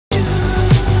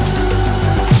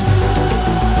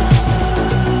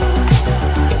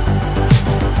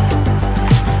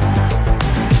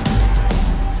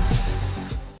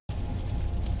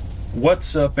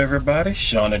What's up, everybody?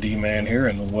 Shauna D Man here,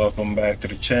 and welcome back to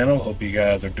the channel. Hope you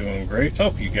guys are doing great.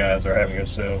 Hope you guys are having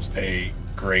yourselves a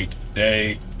great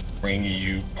day. Bringing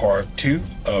you part 2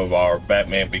 of our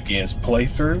Batman Begins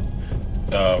playthrough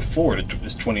for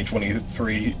this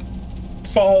 2023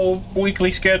 fall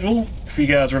weekly schedule, if you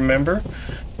guys remember.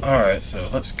 Alright, so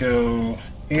let's go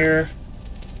here.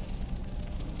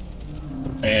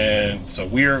 And so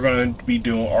we are going to be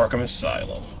doing Arkham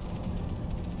Asylum.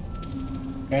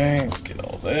 Okay, let's get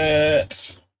all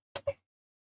that.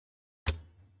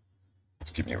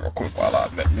 Just give me real quick while I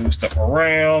move stuff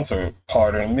around, so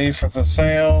pardon me for the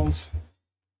sounds.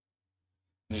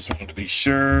 Just wanted to be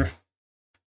sure.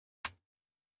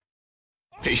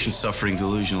 Patients suffering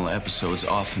delusional episodes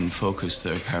often focus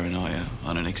their paranoia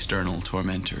on an external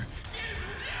tormentor.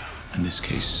 In this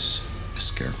case, a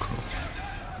scarecrow.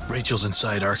 Rachel's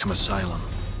inside Arkham Asylum,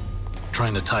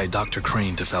 trying to tie Dr.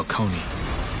 Crane to Falcone.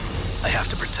 I have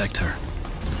to protect her.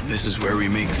 This is where we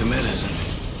make the medicine.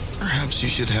 Perhaps you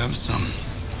should have some.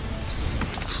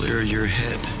 Clear your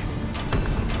head.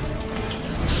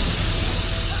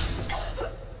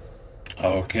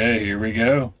 Okay, here we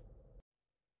go.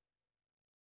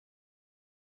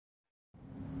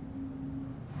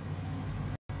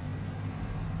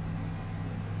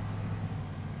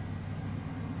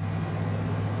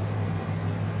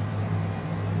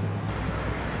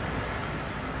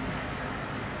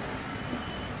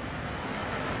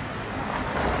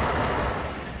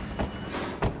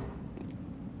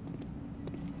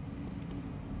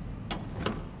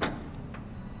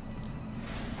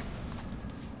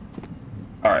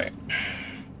 Alright,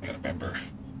 I gotta remember.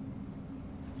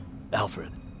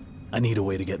 Alfred, I need a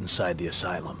way to get inside the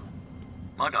asylum.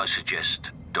 Might I suggest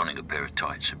donning a pair of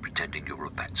tights and pretending you're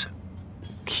a Batser?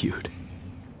 Cute.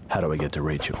 How do I get to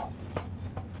Rachel?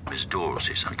 Miss Dawes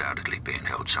is undoubtedly being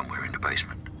held somewhere in the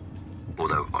basement.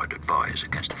 Although I'd advise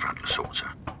against a frontal assault,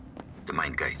 sir. The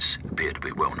main gates appear to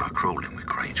be well nigh crawling with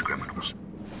Crane's criminals.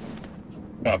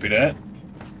 Copy that.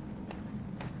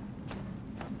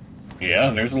 Yeah,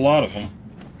 there's a lot of them.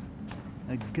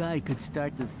 A guy could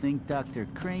start to think Dr.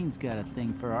 Crane's got a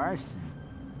thing for arson.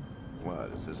 What,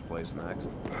 is this place next?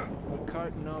 We're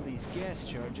carting all these gas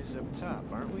charges up top,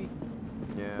 aren't we?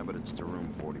 Yeah, but it's to room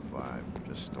 45.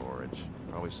 Just storage.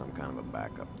 Probably some kind of a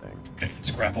backup thing. Okay,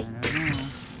 scrapple. I don't know.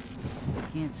 I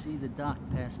can't see the doc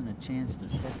passing a chance to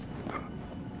set...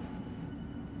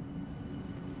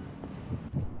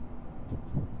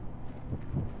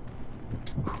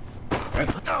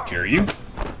 Alright, let's take care of you.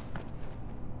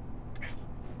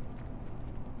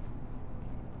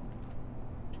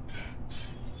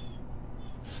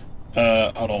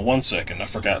 Hold on 1 second. I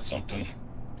forgot something.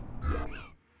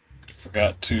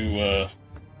 Forgot to,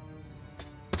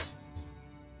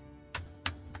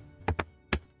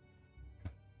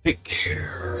 take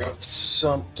care of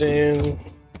something.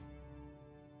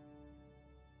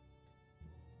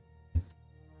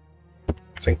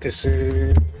 I think this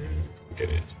is...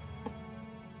 It is.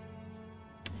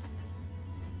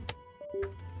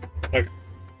 Okay.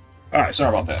 Alright, sorry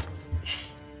about that.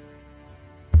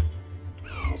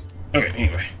 Okay,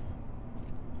 anyway.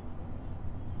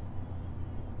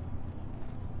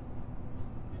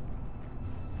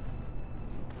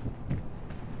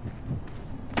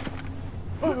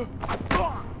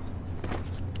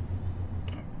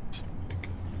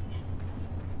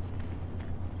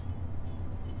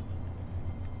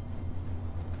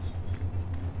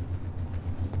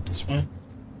 This way.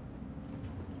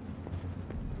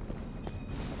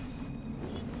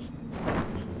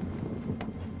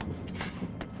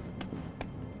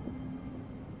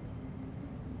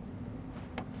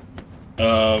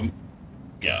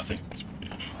 Yeah, I think that's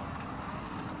right.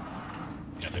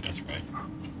 Yeah, I think that's right.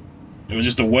 It was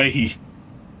just the way he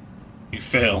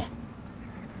fell.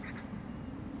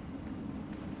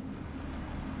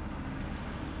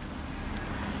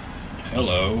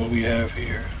 Hello, what we have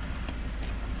here?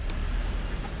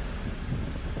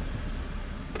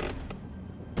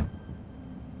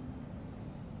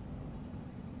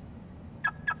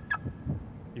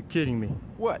 You're kidding me.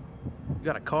 What? You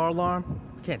got a car alarm?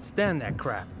 Can't stand that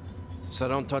crap. So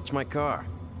don't touch my car.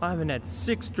 I haven't had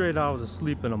 6 straight hours of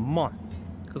sleep in a month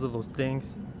because of those things.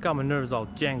 Got my nerves all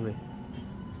jangly.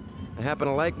 I happen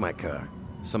to like my car.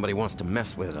 Somebody wants to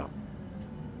mess with it up.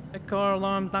 That car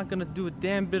alarm's not gonna do a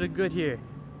damn bit of good here.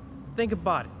 Think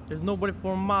about it. There's nobody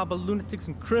for a mob of lunatics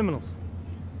and criminals.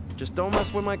 Just don't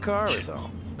mess with my car is all.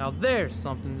 Now there's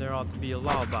something there ought to be a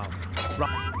law about.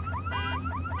 Right.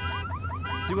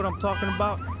 See what I'm talking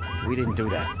about? We didn't do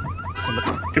that. Somebody...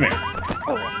 Come here.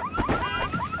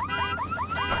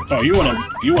 Oh, you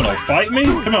wanna fight me?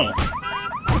 Come on.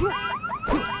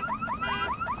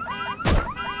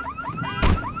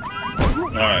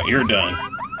 You're done.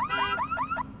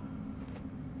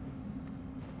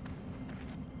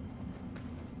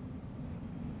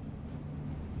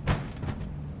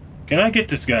 Can I get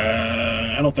this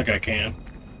guy? I don't think I can.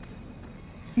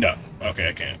 No. Okay,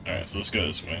 I can't. Alright, so let's go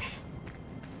this way.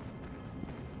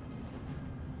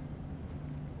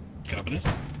 Can I open this?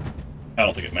 I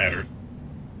don't think it mattered.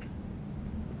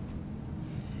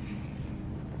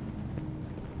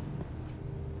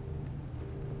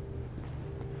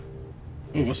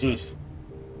 Ooh, what's this?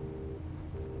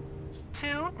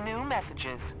 2 new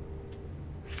messages.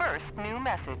 First new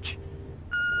message.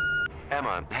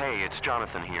 Emma, hey, it's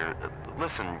Jonathan here.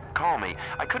 Listen, call me.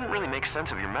 I couldn't really make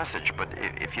sense of your message, but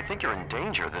if you think you're in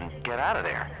danger, then get out of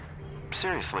there.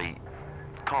 Seriously,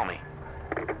 call me.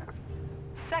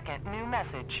 Second new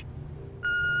message.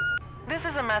 This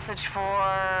is a message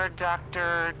for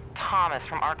Dr. Thomas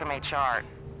from Arkham HR.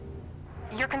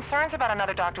 Your concerns about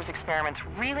another doctor's experiments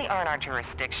really aren't our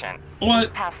jurisdiction.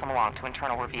 What? Pass them along to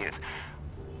internal reviews.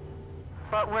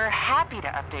 But we're happy to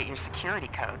update your security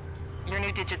code. Your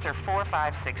new digits are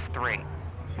 4563.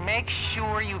 Make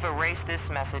sure you've erased this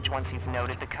message once you've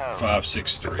noted the code.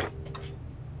 563.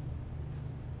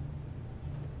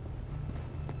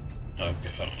 Okay,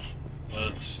 hold on.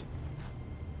 Let's...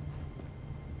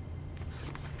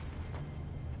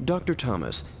 Dr.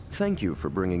 Thomas, thank you for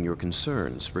bringing your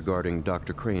concerns regarding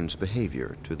Dr. Crane's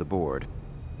behavior to the board.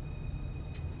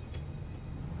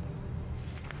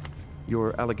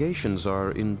 Your allegations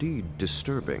are indeed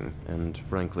disturbing and,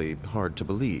 frankly, hard to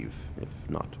believe, if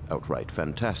not outright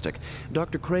fantastic.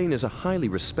 Dr. Crane is a highly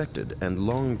respected and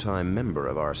long-time member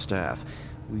of our staff.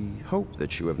 We hope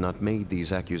that you have not made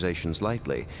these accusations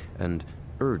lightly and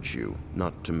urge you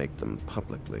not to make them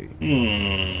publicly.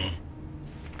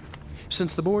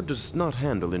 Since the board does not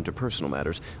handle interpersonal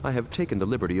matters, I have taken the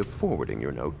liberty of forwarding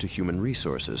your note to Human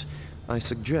Resources. I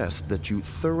suggest that you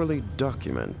thoroughly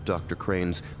document Dr.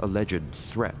 Crane's alleged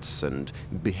threats and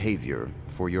behavior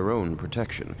for your own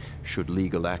protection, should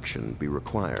legal action be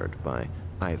required by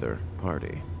either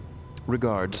party.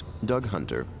 Regards, Doug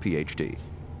Hunter, Ph.D.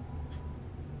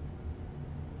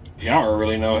 Y'all are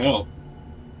really no help.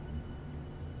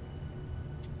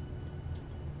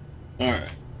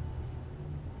 Alright.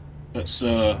 Let's,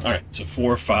 alright, so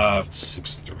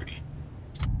 4563.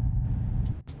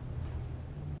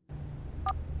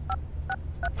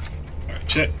 Alright,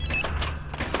 check.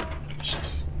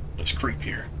 Let's creep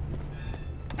here.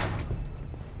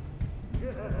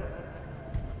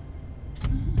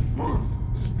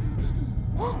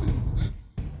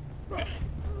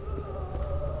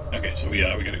 Okay, so we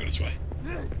gotta go this way.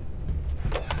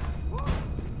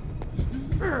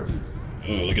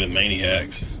 Oh, look at the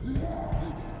maniacs.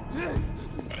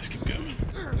 Let's keep going.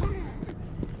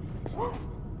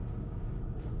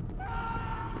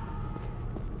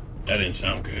 That didn't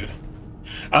sound good.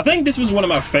 I think this was one of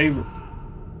my favorite.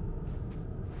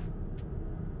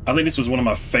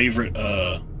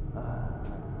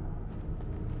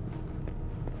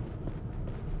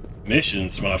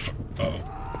 Missions when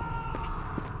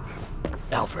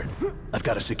Alfred, I've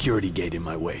got a security gate in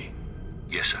my way.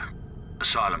 Yes, sir.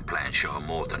 Asylum plans show a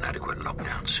more than adequate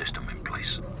lockdown system in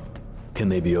place. Can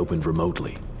they be opened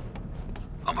remotely?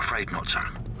 I'm afraid not, sir.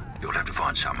 You'll have to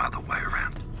find some other way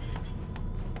around.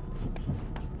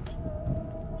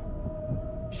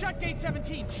 Shut Gate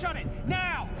 17! Shut it!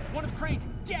 Now! One of Crane's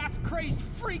gas-crazed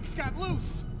freaks got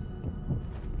loose!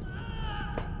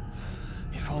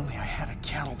 If only I had a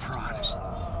cattle prod.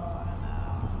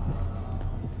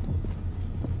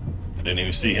 I didn't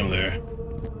even see him there.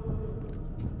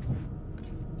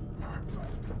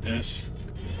 Yes.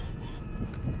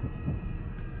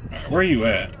 Alright, where are you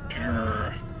at?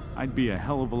 I'd be a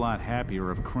hell of a lot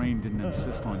happier if Crane didn't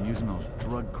insist on using those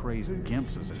drug-crazed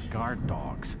gimps as his guard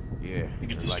dogs. Yeah. You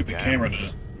get the stupid camera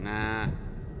to... Nah.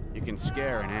 You can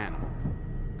scare an animal.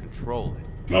 Control it.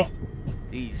 No.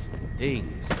 These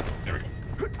things. There we go.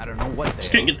 I don't know what they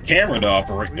Just can't get the camera to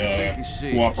operate,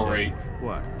 cooperate.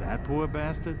 What, that poor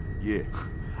bastard? Yeah.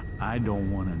 I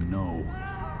don't want to know.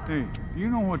 Hey, do you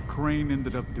know what Crane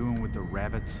ended up doing with the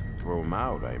rabbits? Throw them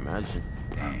out, I imagine.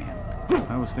 Damn.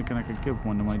 I was thinking I could give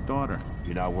one to my daughter.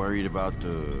 You're not worried about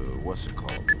the, what's it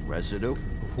called, the residue?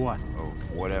 What? Oh,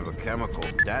 whatever chemical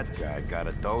that guy got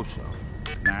a dose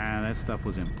of. Nah, that stuff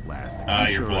was in plastic. Ah,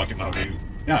 you're blocking my view.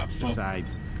 Yeah, fuck.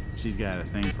 Besides, she's got a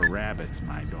thing for rabbits,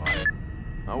 my daughter.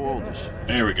 How old is she?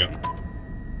 There we go.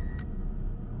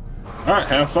 Alright,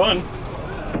 have fun.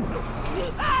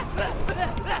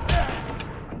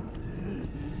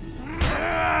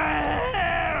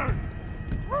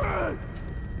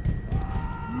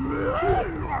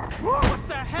 What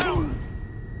the hell?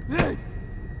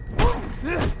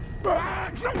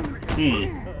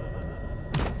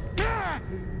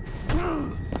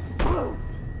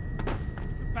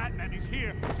 Batman is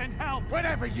here. Send help.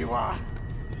 Whatever you are,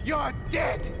 you're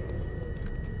dead.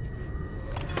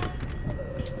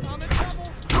 I'm in trouble.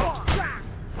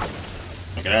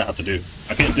 Okay, I have to do.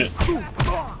 I can't do.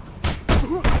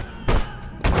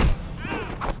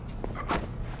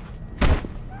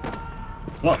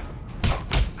 Look.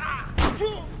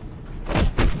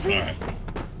 Alright.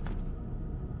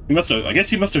 He must have. I guess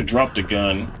he must have dropped a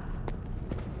gun.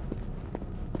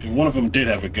 And one of them did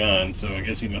have a gun, so I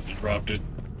guess he must have dropped it.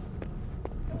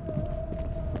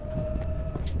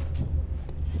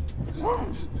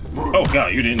 Oh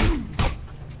god, you didn't.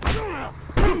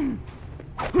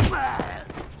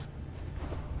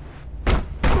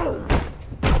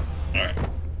 Alright.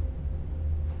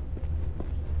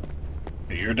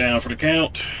 Okay, you're down for the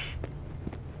count.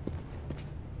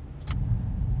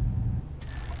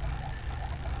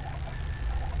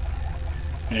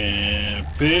 And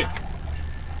pick.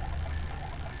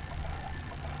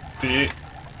 Pick.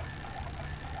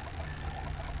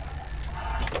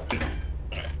 Pick.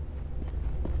 Alright.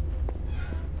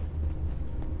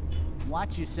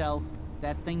 Watch yourself.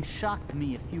 That thing shocked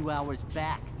me a few hours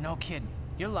back. No kidding.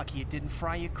 You're lucky it didn't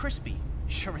fry you crispy.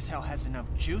 Sure as hell has enough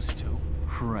juice to.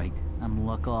 Right. I'm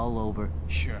luck all over.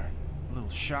 Sure. A little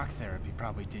shock therapy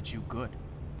probably did you good.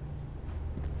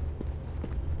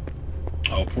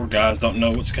 Oh, poor guys don't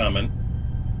know what's coming.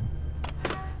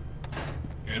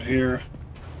 Good here.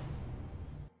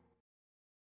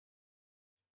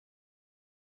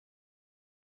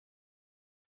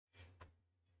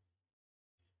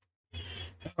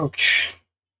 Okay.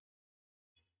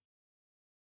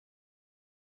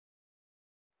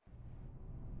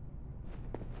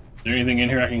 Is there anything in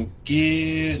here I can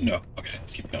get? No. Okay,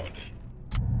 let's keep going then.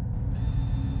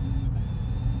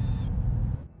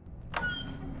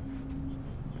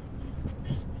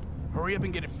 Hurry up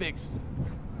and get it fixed.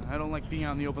 I don't like being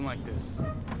out in the open like this.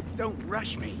 Don't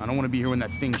rush me. I don't want to be here when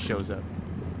that thing shows up.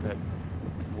 That...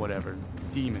 whatever.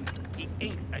 Demon. He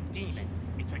ain't a demon.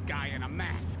 It's a guy in a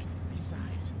mask.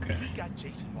 Besides, Okay. we got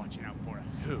Jason watching out for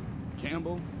us. Who?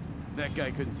 Campbell? That guy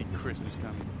couldn't see Christmas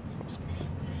coming.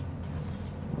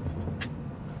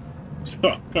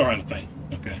 Oh, go around the thing.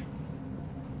 Okay.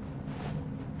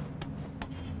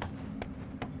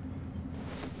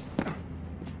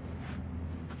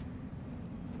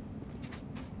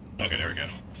 Okay, there we go.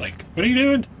 It's like, what are you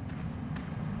doing?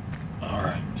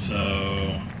 Alright,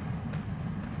 so...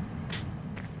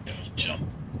 jump.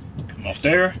 Come off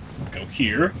there. Go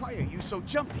here. Why are you so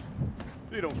jumpy?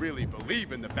 You don't really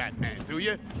believe in the Batman, do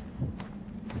you?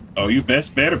 Oh, you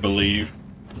best better believe.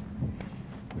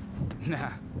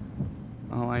 Nah.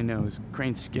 All I know is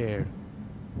Crane's scared.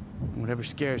 And whatever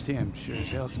scares him sure as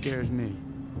hell scares me.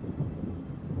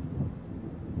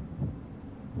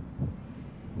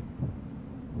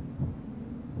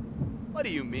 What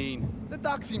do you mean? The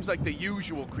doc seems like the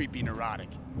usual creepy neurotic.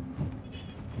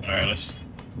 Alright, let's...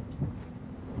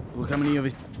 Look how many of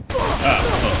it... Ah,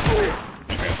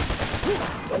 fuck. Okay.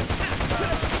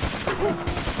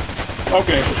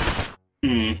 Okay.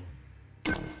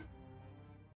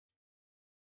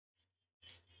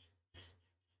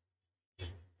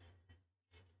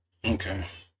 Okay.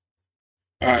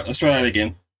 Alright, let's try that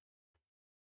again.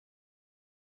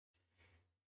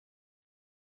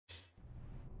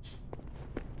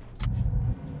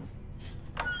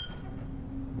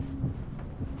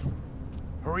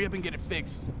 Hurry up and get it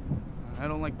fixed. I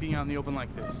don't like being out in the open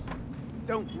like this.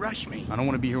 Don't rush me. I don't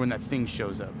want to be here when that thing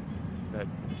shows up. That...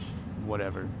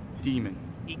 whatever. Demon.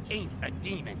 He ain't a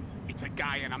demon. It's a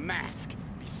guy in a mask.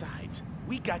 Besides,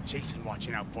 we got Jason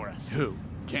watching out for us. Who?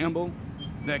 Campbell?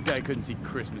 That guy couldn't see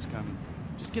Christmas coming.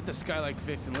 Just get the skylight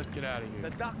fixed and let's get out of here.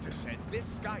 The doctor said this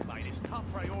skylight is top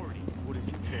priority. What is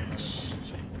he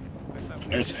doing?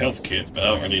 There's a health kit, but I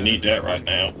don't really need that right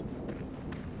now.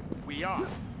 We are,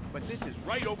 but this is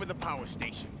right over the power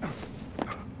station.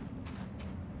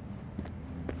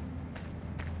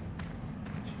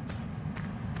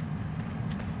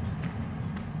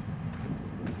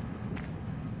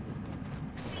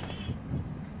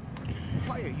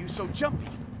 Why are you so jumpy?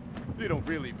 You don't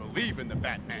really believe in the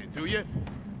Batman, do you?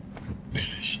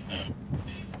 Finish. No.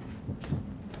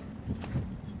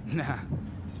 Nah.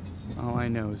 All I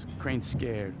know is Crane's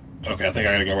scared. Okay, I think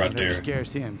I gotta go right Whatever there.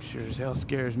 scares him sure as hell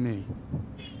scares me.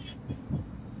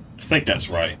 I think that's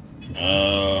right.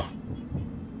 I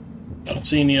don't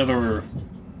see any other...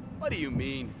 What do you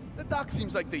mean? The doc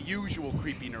seems like the usual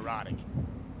creepy neurotic.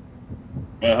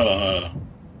 Well, hold on.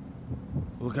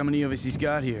 Look how many of us he's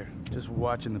got here. Just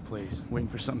watching the place, waiting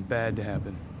for something bad to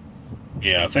happen.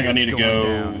 Yeah, I think I need to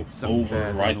go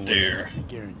over right there. I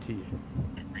guarantee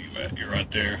it. Where you at? You're right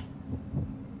there.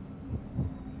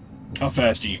 How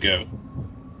fast do you go?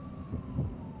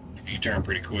 You turn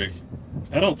pretty quick.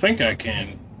 I don't think I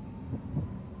can.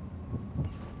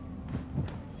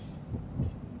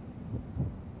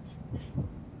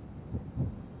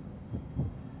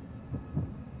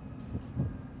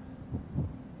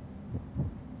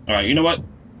 All right, you know what?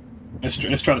 Let's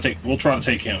try to take. We'll try to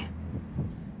take him.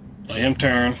 Let him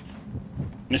turn.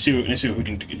 Let's see if we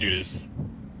can do this.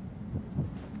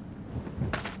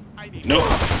 Nope.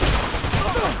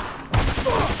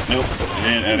 Nope.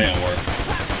 That didn't work.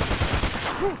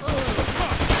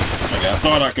 Okay, I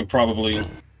thought I could probably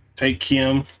take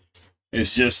him.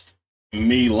 It's just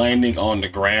me landing on the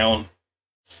ground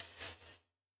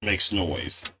makes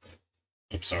noise.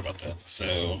 Oops, sorry about that.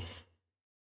 So,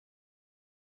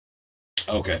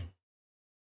 okay.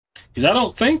 Because I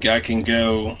don't think I can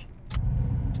go.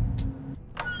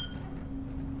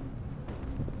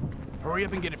 Hurry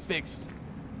up and get it fixed.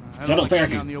 I don't think I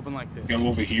can out in the open like this. Go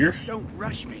over here. Don't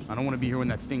rush me. I don't want to be here when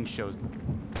that thing shows.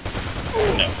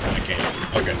 No, I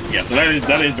can't. Okay, yeah. So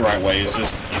that is the right way. It's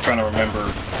just I'm trying to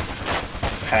remember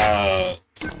how.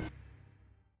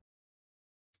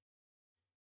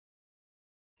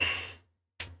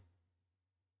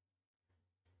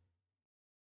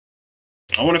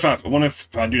 I wonder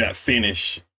if I do that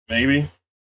finish, maybe.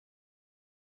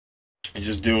 It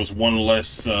just deals one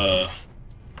less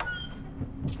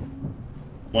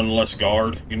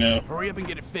guard, you know? Hurry up and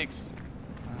get it fixed.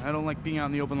 I don't like being out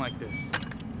in the open like this.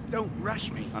 Don't rush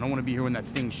me. I don't want to be here when that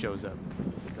thing shows up.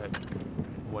 That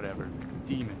whatever.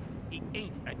 Demon. He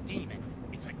ain't a demon.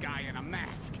 It's a guy in a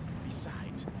mask.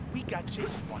 Besides, we got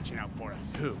Jason watching out for us.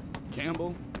 Who?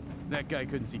 Campbell? That guy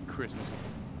couldn't see Christmas.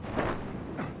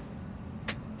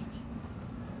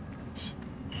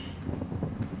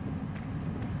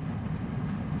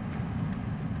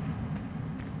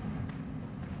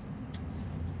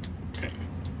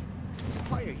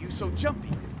 Why are you so jumpy?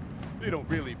 You don't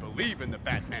really believe in the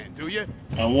Batman, do you?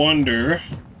 I wonder.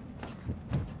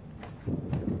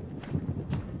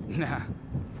 Nah.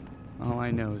 All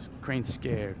I know is Crane's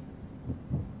scared.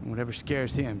 And whatever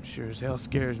scares him sure as hell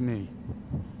scares me.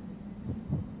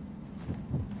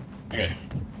 Okay.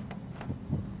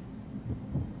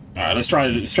 Alright, let's try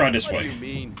this way. What do you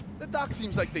mean? The doc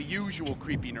seems like the usual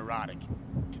creepy neurotic.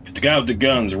 The guy with the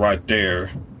gun's right there.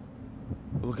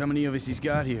 Look how many of us he's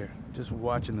got here. Just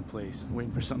watching the place,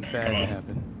 waiting for something bad to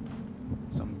happen.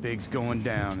 Something big's going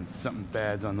down and something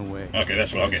bad's on the way. Okay,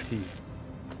 that's what. Okay,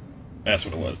 that's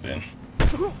what it was then.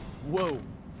 Whoa,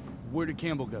 where did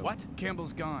Campbell go? What?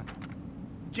 Campbell's gone.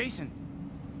 Jason,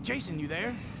 you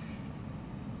there?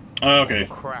 Okay.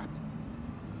 Oh, crap.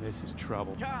 This is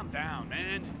trouble. Calm down,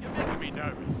 man. You're making me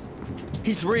nervous.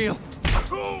 He's real.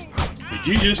 Did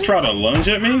you just try to lunge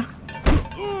at me?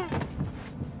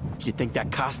 You think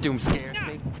that costume scares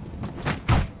me?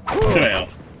 Sit down.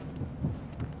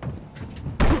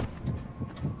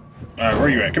 Alright, where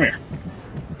you at? Come here.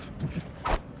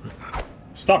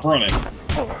 Stop running.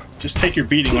 Just take your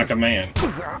beating like a man.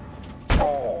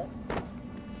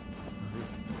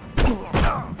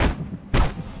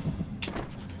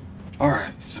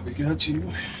 Alright, so we got you.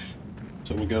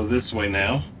 So we'll go this way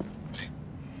now.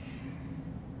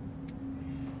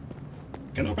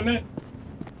 Can I open that?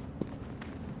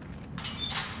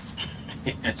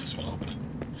 Yeah, I just want to open it.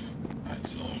 Alright,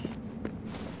 so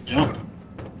jump.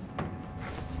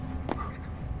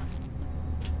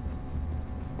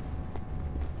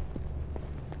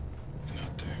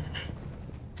 Not there.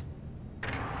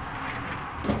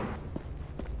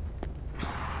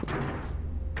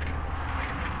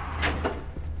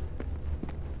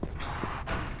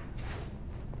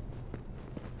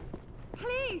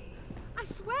 Please! I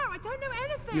swear I don't know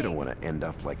anything! You don't want to end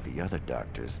up like the other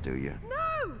doctors, do you?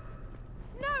 No!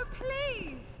 No,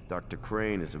 please! Dr.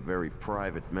 Crane is a very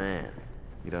private man.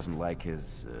 He doesn't like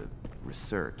his,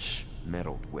 research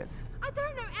meddled with. I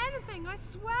don't know anything, I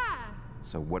swear!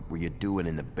 So what were you doing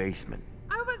in the basement?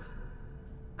 I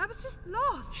was just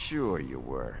lost. Sure you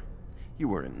were. You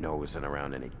weren't nosing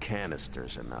around any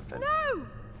canisters or nothing. No!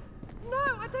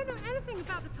 No, I don't know anything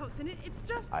about the toxin. It's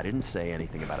just... I didn't say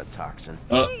anything about a toxin.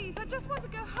 Please, I just want to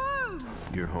go home.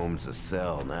 Your home's a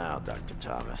cell now, Dr.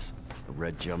 Thomas. A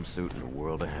red jumpsuit in a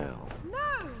world of hell. No!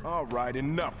 All right,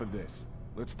 enough of this.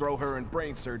 Let's throw her in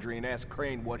brain surgery and ask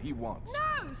Crane what he wants.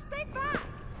 No, stay back!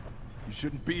 You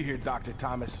shouldn't be here, Dr.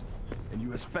 Thomas. And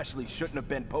you especially shouldn't have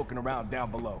been poking around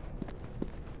down below.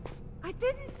 I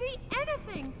didn't see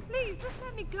anything. Please, just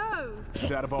let me go.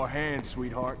 It's out of our hands,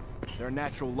 sweetheart. There are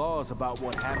natural laws about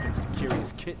what happens to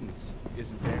curious kittens,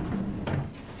 isn't there?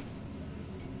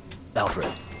 Alfred,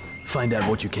 find out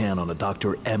what you can on a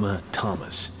Dr. Emma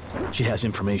Thomas. She has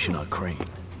information on Crane.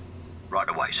 Right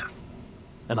away, sir.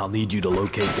 And I'll need you to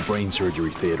locate the brain surgery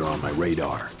theater on my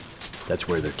radar. That's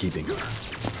where they're keeping her.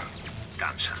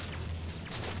 Done, sir.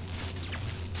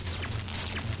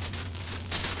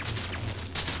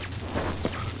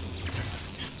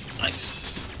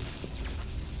 Nice.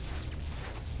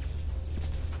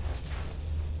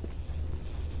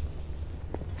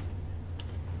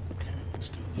 Okay, let's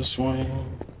go this way.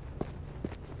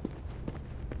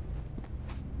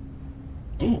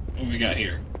 Ooh, what do we got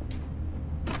here?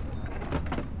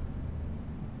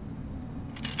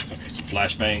 Okay, some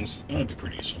flashbangs. That'd be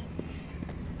pretty useful.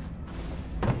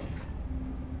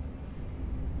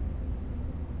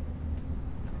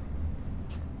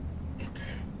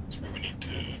 Okay, that's where we need to.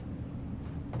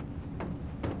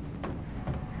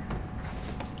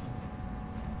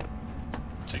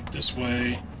 Take this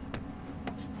way.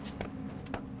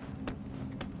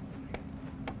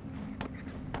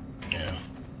 Yeah.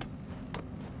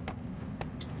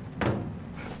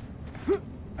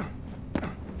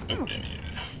 Oh, damn it.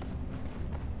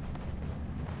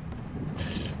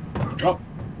 And drop.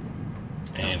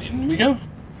 And in we go.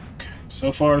 Okay,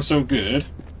 so far so good.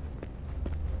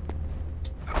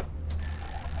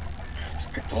 Let's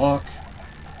pick the lock.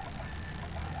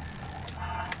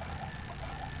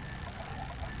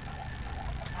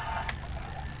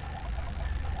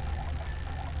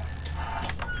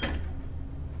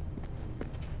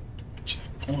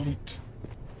 Checkpoint.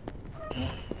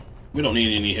 We don't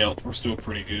need any help. We're still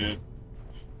pretty good.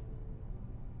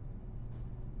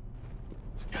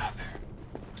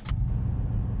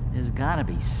 There's gotta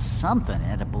be something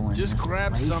edible in Just this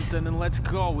grab place. something and let's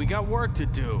go. We got work to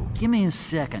do. Give me a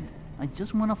second. I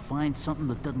just want to find something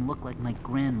that doesn't look like my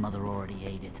grandmother already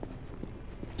ate it.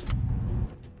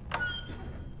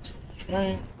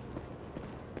 Right.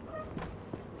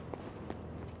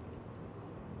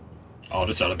 Oh,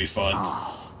 this ought to be fun.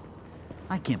 Oh,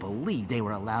 I can't believe they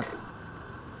were allowed.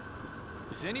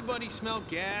 Does anybody smell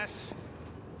gas?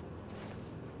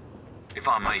 If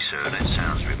I may, sir, that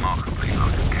sounds remarkably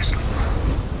like a gas leak.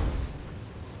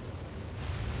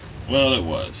 Well, it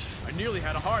was. I nearly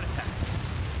had a heart attack.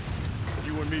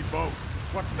 You and me both.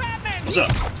 What? Batman! What's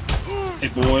up? Hey,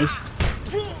 boys.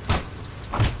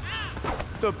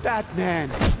 The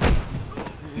Batman!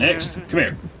 Next, come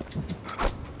here.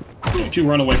 Don't you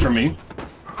run away from me.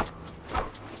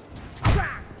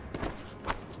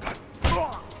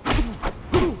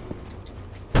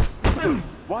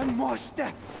 One more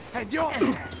step, and you're...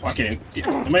 Why can't he?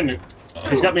 I'm in.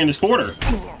 He's got me in this corner.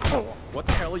 What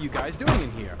the hell are you guys doing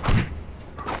in here?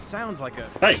 It sounds like a...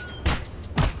 Hey,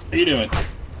 how you doing?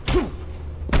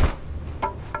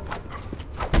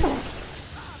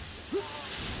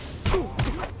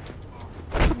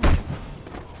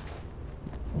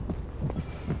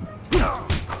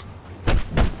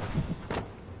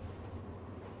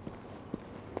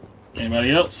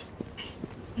 Anybody else?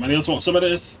 Anybody else want some of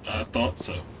this? I thought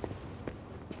so.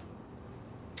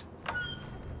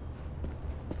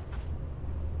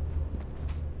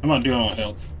 I'm not doing on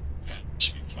health. That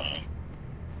should be fine.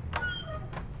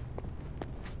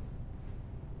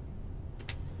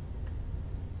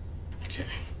 Okay.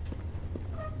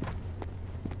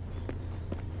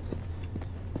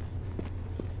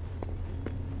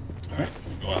 Alright,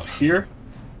 we'll go out here.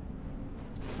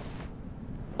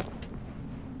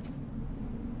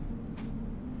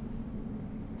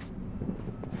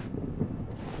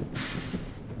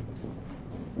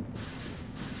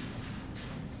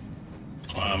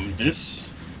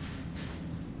 This.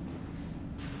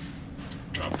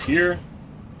 Drop here.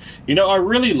 You know, I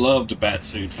really loved the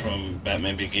Batsuit from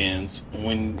Batman Begins.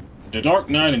 When The Dark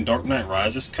Knight and Dark Knight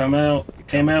Rises came out.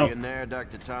 In there,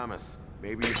 Dr. Thomas.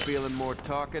 Maybe you're feeling more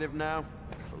talkative now?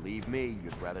 Believe me,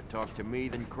 you'd rather talk to me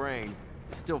than Crane.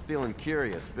 You're still feeling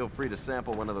curious. Feel free to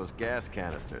sample one of those gas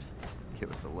canisters. Give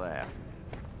us a laugh.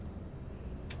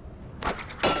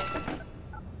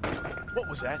 What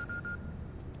was that?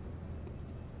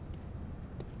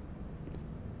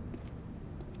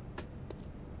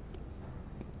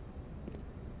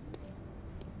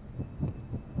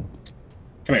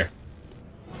 Come here.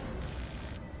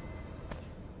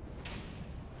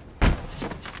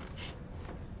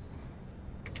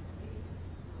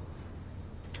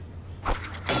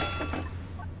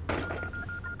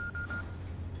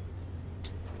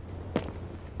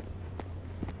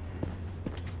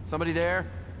 Somebody there?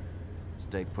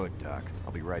 Stay put, Doc.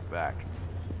 I'll be right back.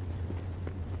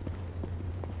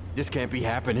 This can't be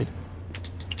happening.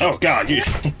 Oh, God, you...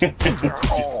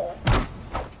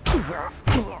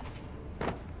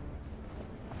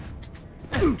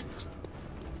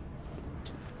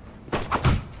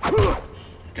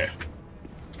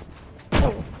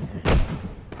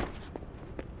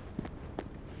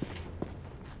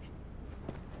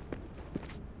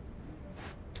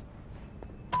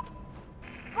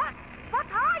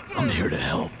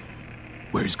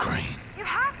 Where's Crane? You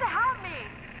have to help me.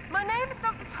 My name is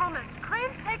Dr. Thomas.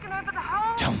 Crane's taken over the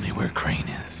whole... Tell me where Crane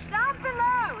is. Down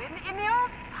below, in the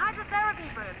old hydrotherapy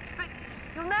room. But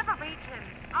you'll never reach him.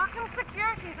 Arkham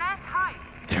security's airtight.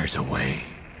 There's a way.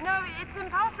 No, it's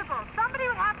impossible. Somebody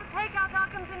would have to take out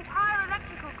Arkham's entire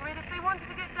electrical grid if they wanted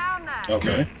to get down there.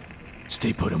 Okay.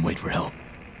 Stay put and wait for help.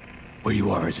 Where you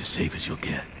are is as safe as you'll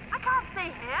get. I can't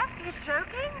stay here. He's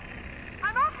joking.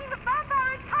 I'm asking the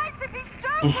vampire in tights if he's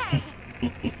joking.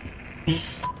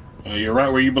 Well, you're right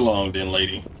where you belong then,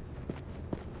 lady.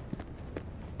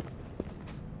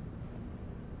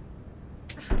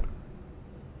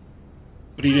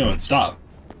 What are you doing? Stop.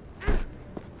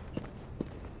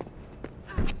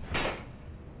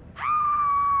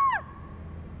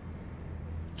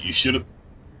 You should have...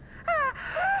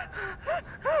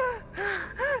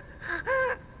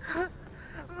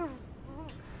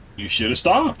 You should have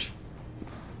stopped.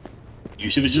 You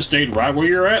should have just stayed right where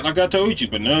you're at, like I told you.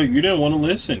 But no, you didn't want to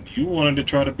listen. You wanted to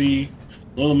try to be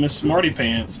little Miss Smarty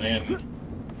Pants and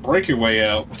break your way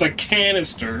out with a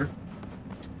canister.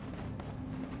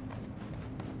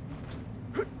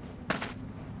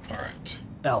 Alright.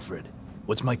 Alfred,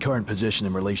 what's my current position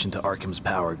in relation to Arkham's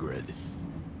power grid?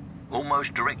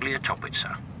 Almost directly atop it,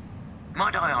 sir.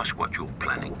 Might I ask what you're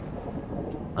planning?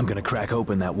 I'm gonna crack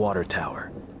open that water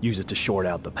tower. Use it to short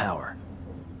out the power.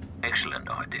 Excellent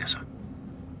idea, sir.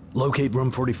 Locate room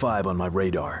 45 on my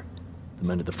radar. The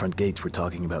men at the front gates were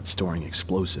talking about storing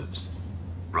explosives.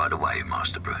 Right away,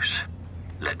 Master Bruce.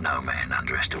 Let no man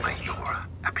underestimate your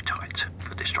appetite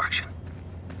for destruction.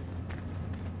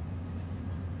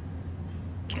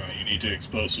 Alright, you need to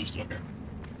explosives. Okay.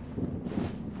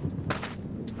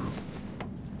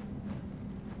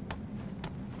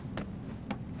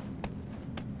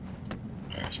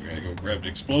 Alright, so we gotta go grab the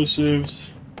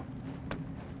explosives.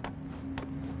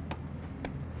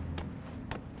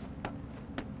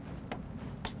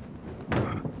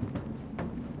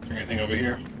 Anything over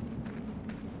here?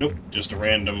 Nope, just a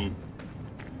random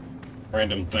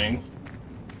thing.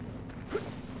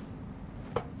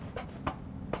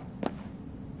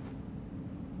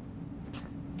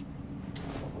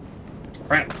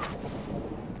 Crap.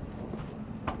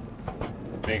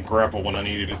 It didn't grapple when I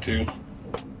needed it to.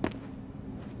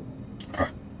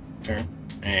 Alright, turn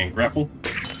and grapple.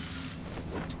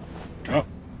 Drop.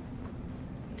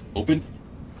 Open.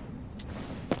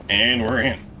 And we're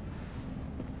in.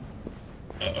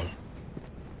 Uh-oh.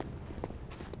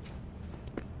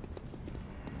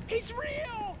 He's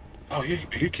real! Oh, are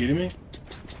you kidding me?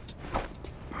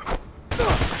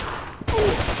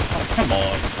 Come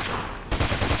on.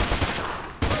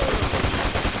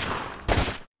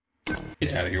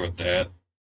 Get out of here with that.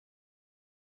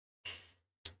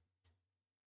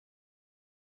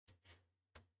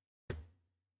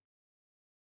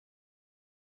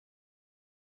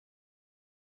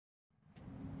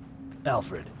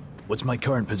 Alfred, what's my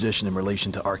current position in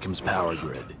relation to Arkham's power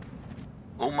grid?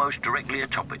 Almost directly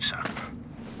atop it, sir.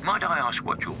 Might I ask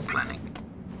what you're planning?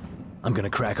 I'm gonna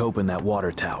crack open that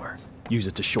water tower. Use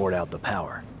it to short out the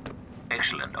power.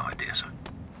 Excellent idea, sir.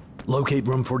 Locate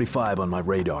room 45 on my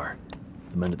radar.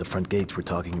 The men at the front gates were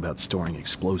talking about storing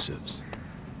explosives.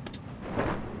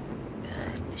 Alright,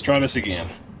 let's try this again.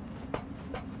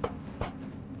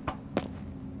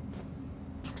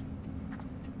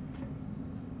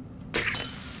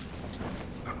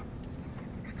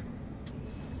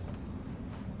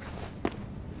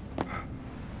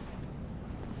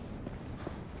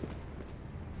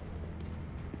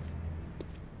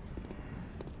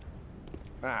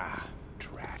 Ah,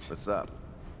 drat. What's up?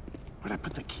 Where'd I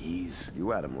put the keys?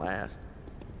 You had them last.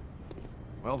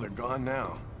 Well, they're gone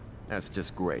now. That's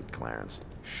just great, Clarence.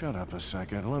 Shut up a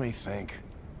second. Let me think.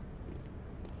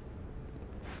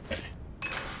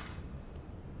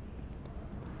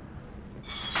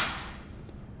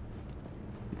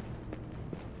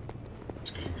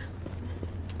 Let's go.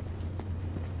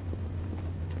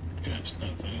 That's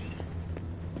nothing.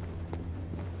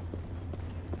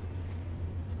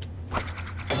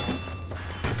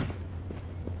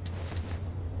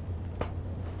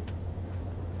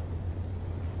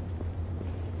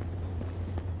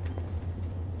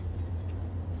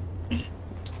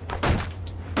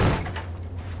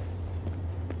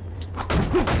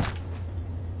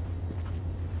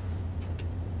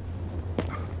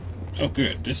 Oh,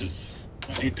 good. This is...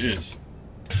 I need this.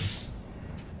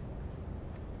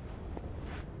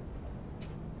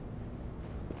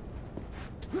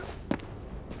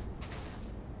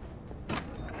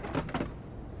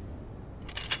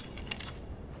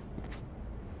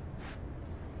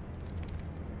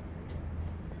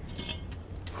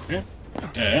 Okay,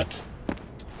 got that.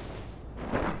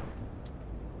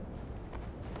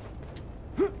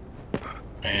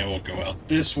 out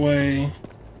this way.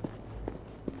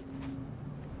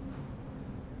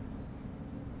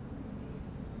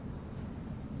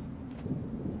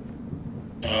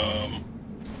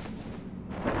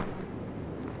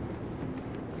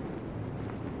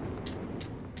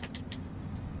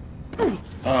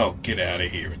 Oh, get out of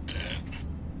here with that.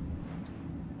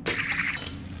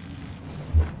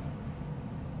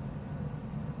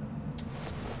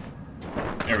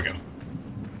 There we go.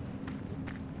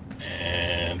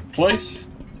 And place.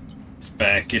 Let's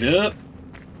back it up.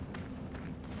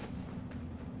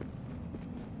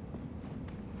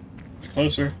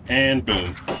 Closer, and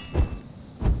boom.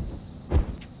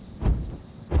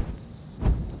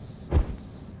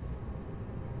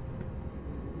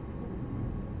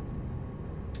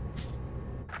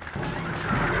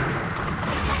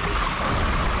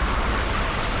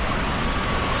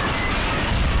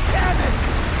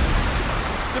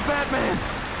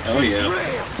 Oh yeah.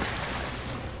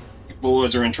 You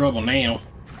boys are in trouble now.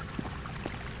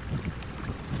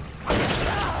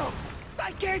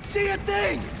 I can't see a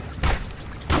thing!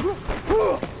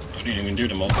 I didn't even do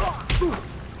them all.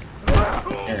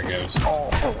 There it goes.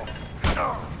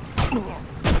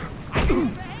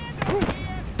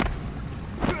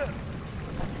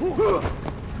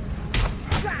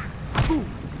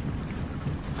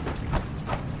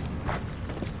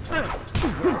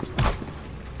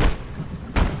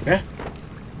 Okay.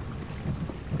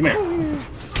 Come here.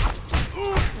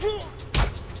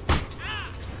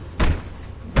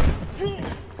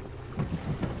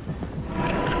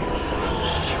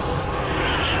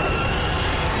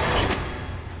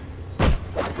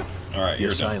 The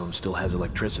asylum still has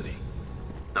electricity.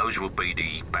 Those will be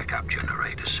the backup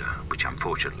generators, sir, which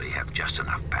unfortunately have just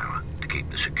enough power to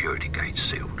keep the security gates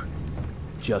sealed.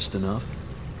 Just enough?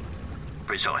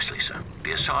 Precisely, sir.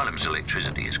 The asylum's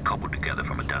electricity is cobbled together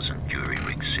from a dozen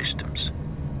jury-rigged systems.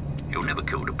 You'll never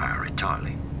kill the power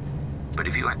entirely. But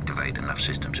if you activate enough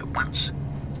systems at once,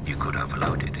 you could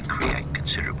overload it and create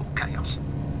considerable chaos.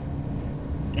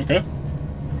 Okay.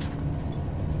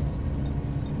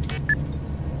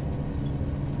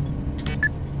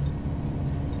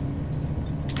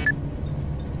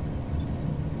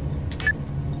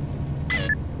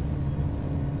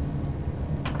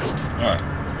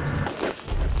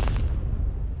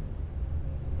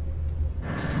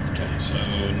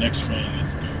 Next one,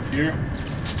 let's go here.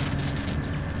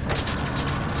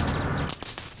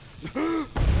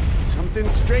 Something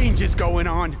strange is going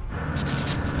on.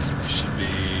 Should be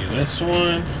this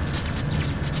one.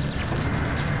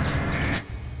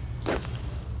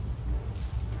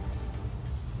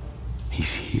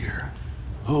 He's here.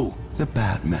 Who? The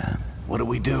Batman. What do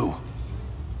we do?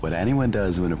 What anyone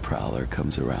does when a prowler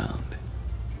comes around.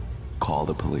 Call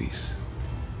the police.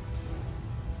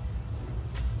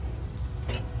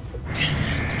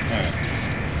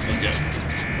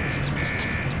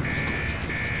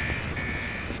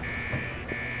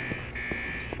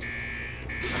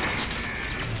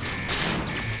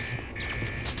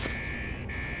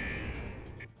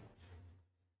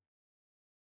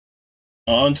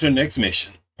 On to the next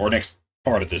mission, or next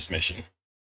part of this mission.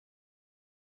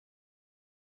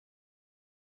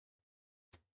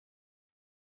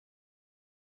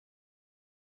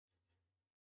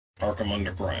 Arkham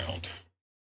Underground.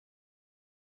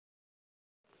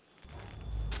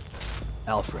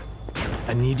 Alfred,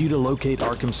 I need you to locate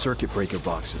Arkham's circuit breaker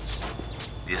boxes.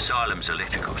 The asylum's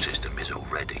electrical system is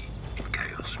already in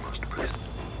chaos, Master Priest.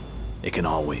 It can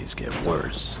always get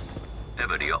worse.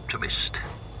 Ever the optimist.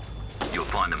 You'll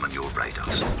find them on your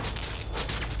radars.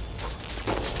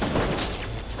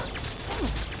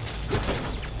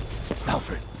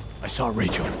 Alfred, I saw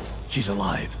Rachel. She's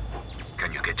alive.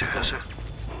 Can you get to her, sir?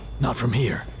 Not from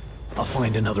here. I'll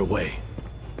find another way.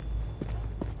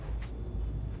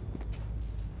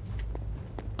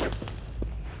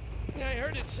 I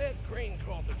heard it said Crane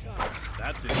called the cops.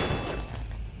 That's it.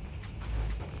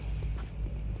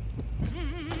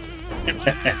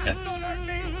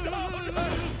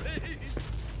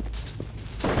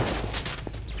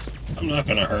 I'm not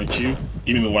gonna hurt you.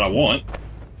 Give me what I want.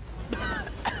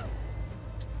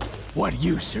 What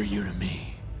use are you to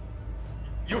me?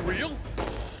 You're real?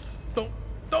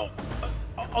 Don't.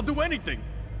 I'll do anything.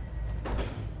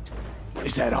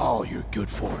 Is that all you're good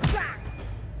for?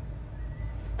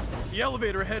 The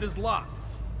elevator ahead is locked.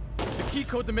 The key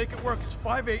code to make it work is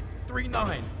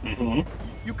 5839. Mm-hmm.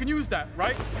 You can use that,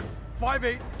 right?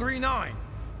 5839.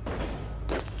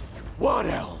 What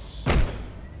else?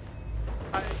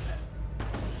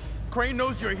 Crane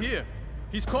knows you're here.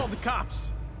 He's called the cops.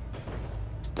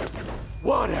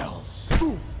 What else?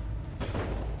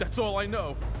 That's all I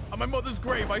know. On my mother's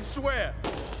grave, I swear.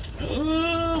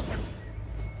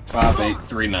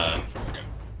 5839. Okay.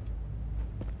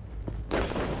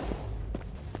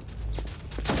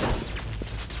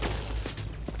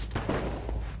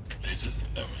 This is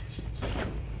no, it's not.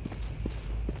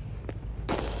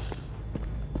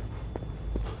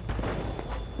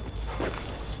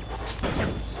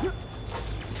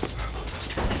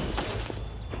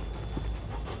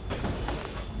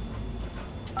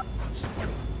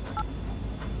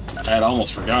 I had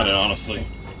almost forgot it, honestly.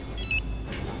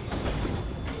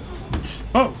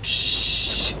 Oh,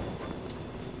 shh.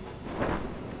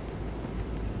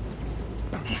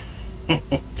 Oh,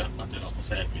 God, it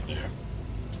almost had me there.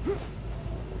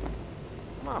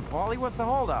 Come on, Paulie, what's the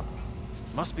holdup?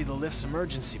 Must be the lift's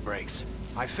emergency brakes.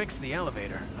 I fixed the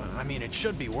elevator. I mean, it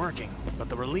should be working, but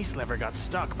the release lever got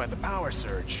stuck by the power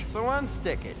surge. So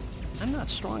unstick it. I'm not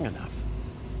strong enough.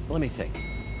 Let me think.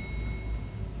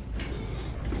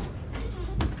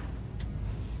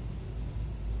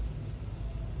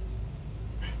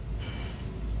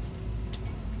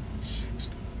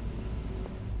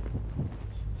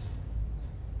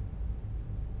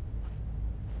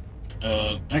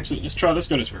 Actually, let's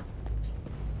go this way.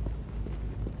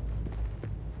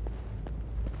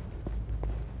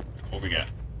 What we got?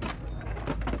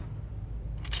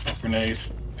 Smoke grenade.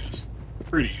 It's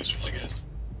pretty useful, I guess.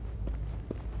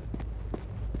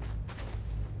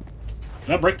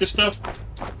 Can I break this stuff?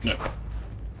 No.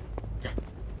 Okay.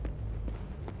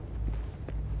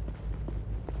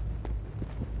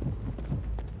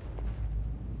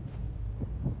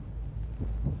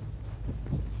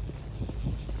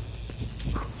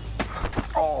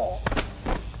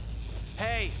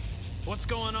 Hey, what's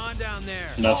going on down there?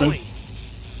 Nothing. Paulie,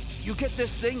 you get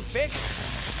this thing fixed?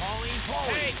 Paulie.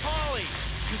 Hey, Paulie!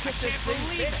 You get this thing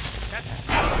fixed? That's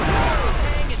scumbag is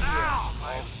hanging here. Ow!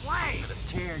 I'm gonna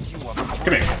tear you apart.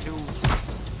 Come here. Dude.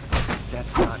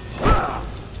 That's not.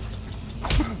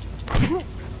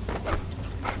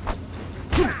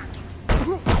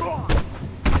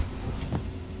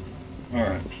 All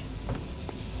right.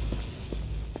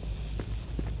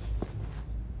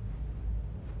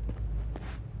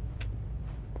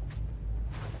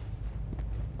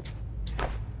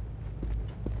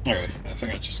 Alright, I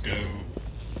think I just go...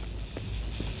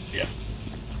 Yeah.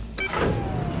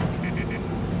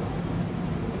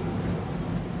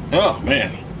 Oh,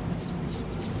 man.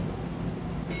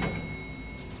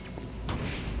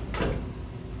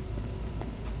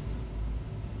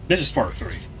 This is part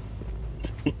 3.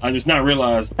 I just now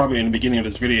realized, probably in the beginning of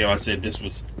this video, I said this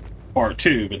was part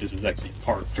 2, but this is actually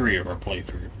part 3 of our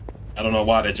playthrough. I don't know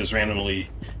why that just randomly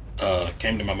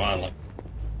came to my mind, like,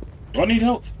 do I need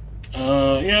health?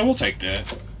 Yeah, we'll take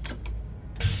that.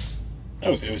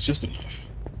 Oh, it was just enough.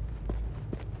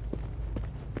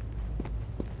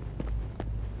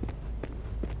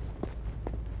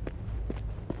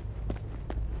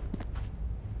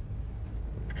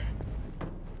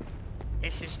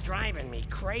 This is driving me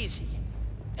crazy.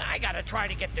 I gotta try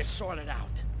to get this sorted out.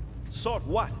 Sort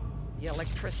what? The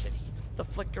electricity, the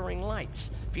flickering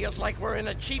lights. Feels like we're in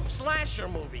a cheap slasher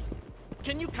movie.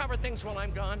 Can you cover things while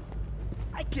I'm gone?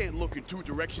 I can't look in 2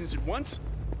 directions at once.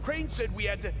 Crane said we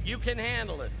had to... You can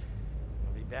handle it.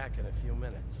 I'll be back in a few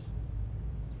minutes.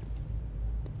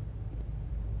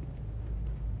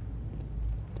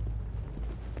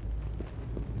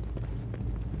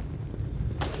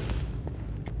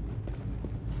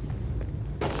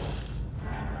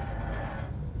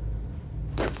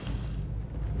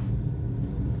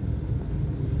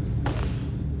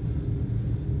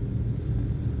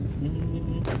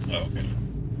 Oh, okay.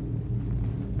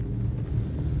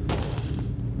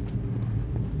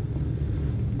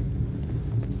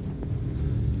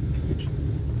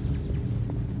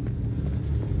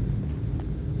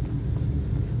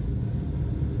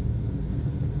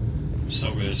 It's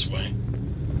over this way.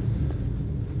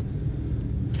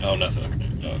 Oh, nothing.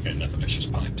 Okay, okay, nothing. It's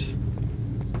just pipes.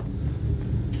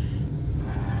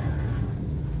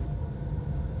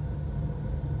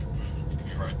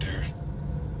 Right there.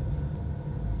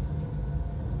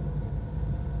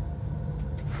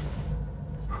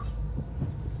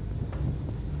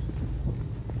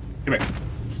 Come here.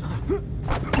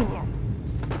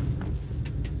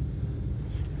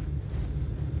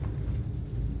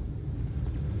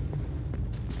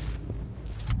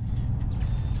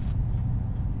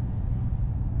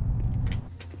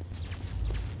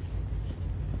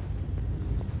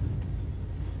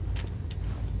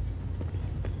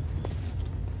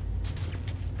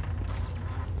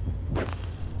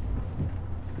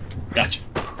 Gotcha.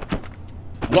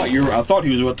 I thought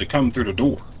he was about to come through the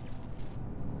door.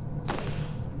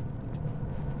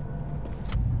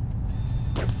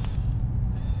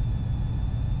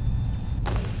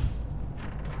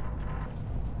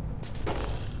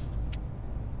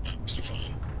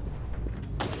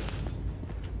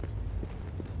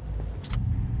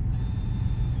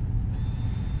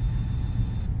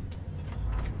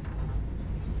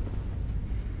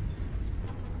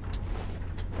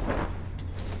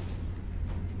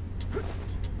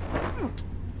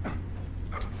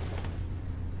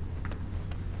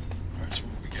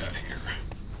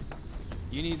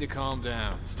 You need to calm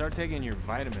down. Start taking your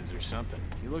vitamins or something.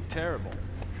 You look terrible.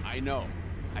 I know.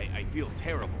 I feel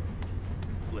terrible.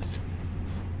 Listen,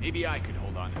 maybe I could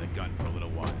hold on to the gun for a little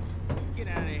while. Get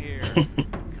out of here.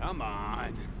 Come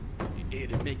on.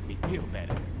 It'd make me feel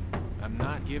better. I'm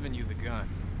not giving you the gun.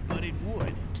 But it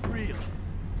would, really.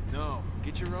 No,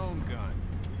 get your own gun.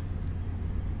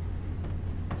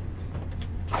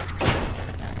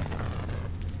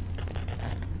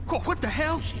 Oh, what the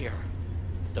hell? Here,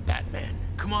 the Batman.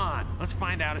 Come on, let's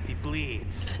find out if he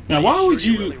bleeds. Now, why would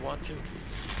you? Really want to?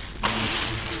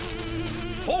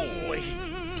 Holy!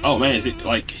 Oh man, is it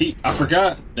like he? I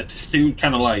forgot that this dude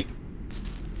kind of like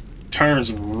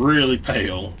turns really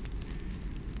pale.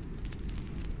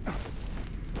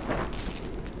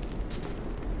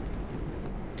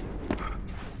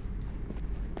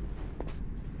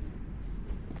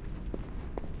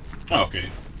 Okay.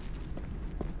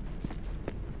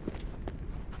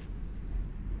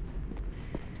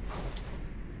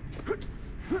 What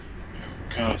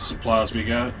kind of supplies we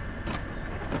got?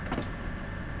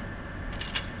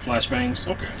 Flashbangs?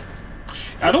 Okay.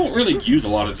 I don't really use a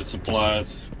lot of the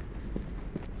supplies.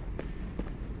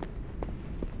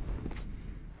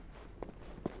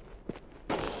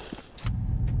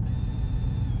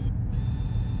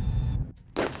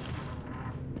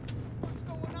 What's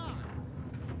going on?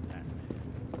 Batman.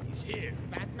 He's here.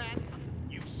 Batman?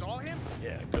 You saw him?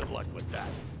 Yeah, good luck with that.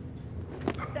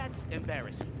 That's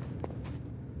embarrassing.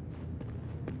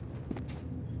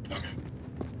 Okay.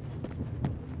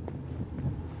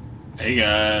 Hey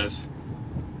guys.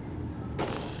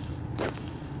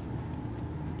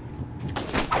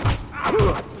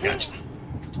 Gotcha.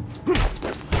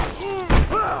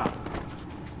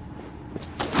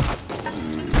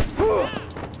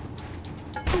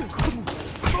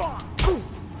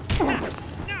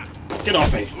 Get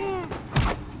off me.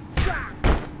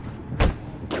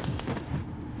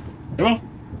 Come on.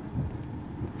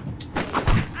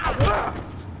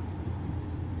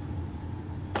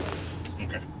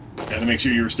 Okay. Had to make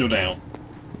sure you were still down.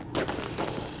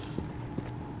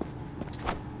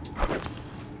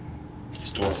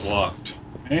 This door's locked.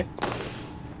 Okay.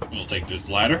 We'll take this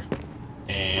ladder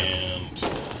and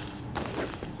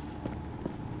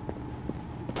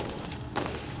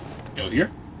go here.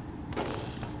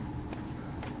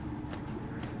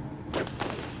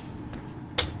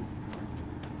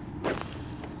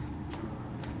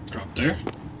 Drop there.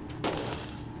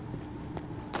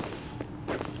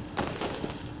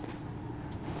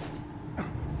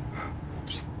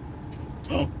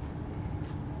 Oh.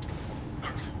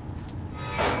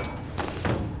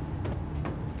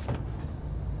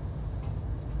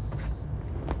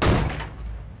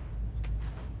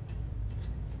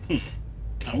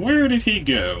 Now where did he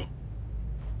go?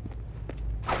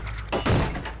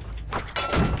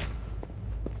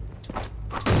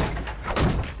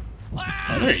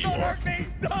 Oh, there you are.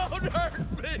 Don't hurt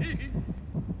me!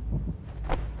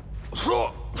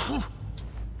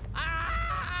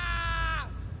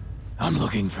 I'm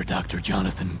looking for Dr.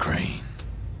 Jonathan Crane.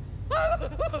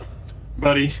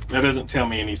 Buddy, that doesn't tell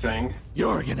me anything.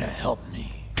 You're gonna help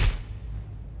me.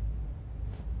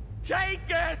 Take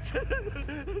it!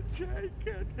 Take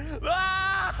it!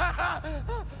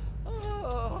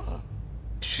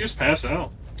 Just pass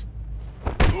out.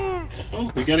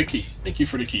 Oh, we got a key. Thank you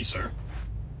for the key, sir.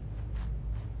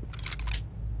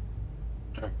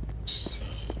 Alright, so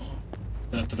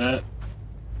that.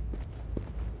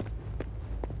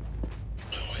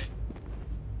 Oh, wait.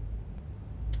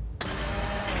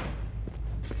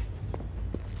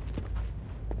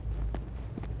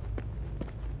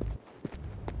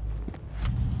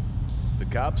 The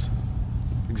cops?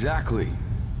 Exactly.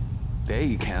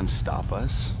 They can't stop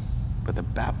us, but the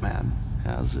Batman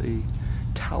has a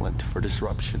talent for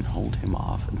disruption. Hold him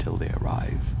off until they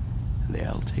arrive.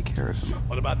 They'll take care of him.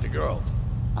 What about the girl?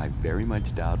 I very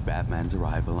much doubt Batman's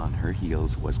arrival on her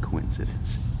heels was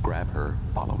coincidence. Grab her,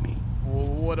 follow me. Well,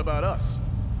 what about us?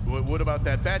 What about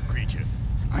that bat creature?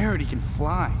 I heard he can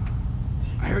fly.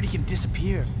 I heard he can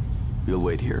disappear. We'll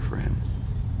wait here for him.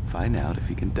 Find out if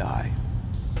he can die.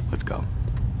 Let's go.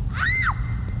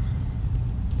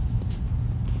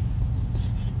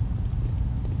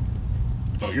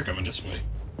 Oh, you're coming this way.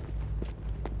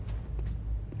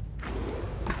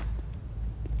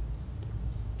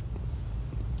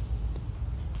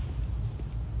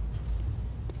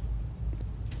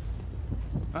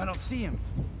 I don't see him.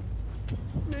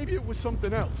 Maybe it was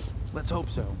something else. Let's hope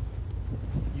so.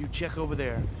 You check over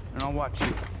there, and I'll watch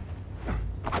you.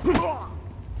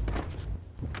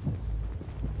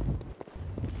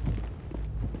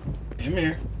 Come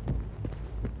here.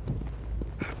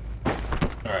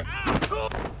 Alright.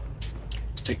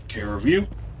 Let's take care of you.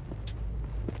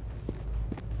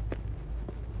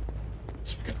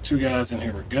 So we got 2 guys in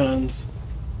here with guns.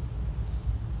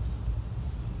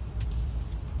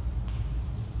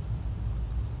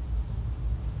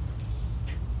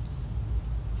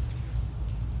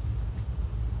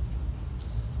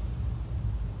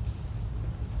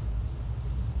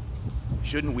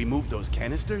 Shouldn't we move those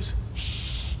canisters?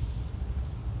 Shh.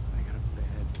 I got a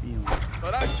bad feeling.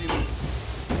 But I've seen them.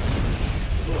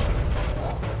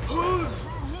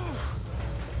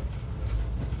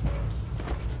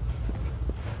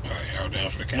 Alright, arrow down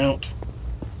for the count.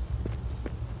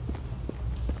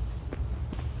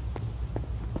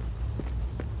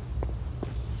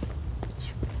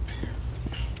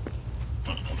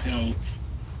 Final health.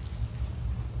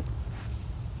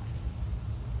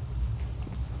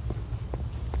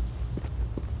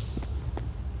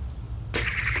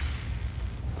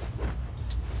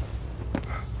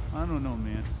 I don't know,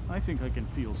 man. I think I can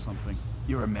feel something.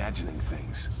 You're imagining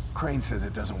things. Crane says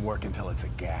it doesn't work until it's a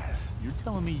gas. You're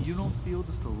telling me you don't feel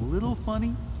just a little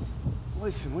funny?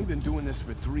 Listen, we've been doing this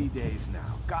for 3 days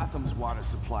now. Gotham's water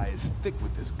supply is thick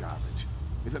with this garbage.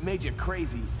 If it made you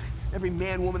crazy, every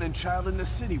man, woman, and child in the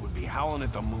city would be howling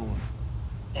at the moon.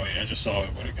 Oh yeah, I just saw it.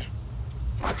 Where'd it go?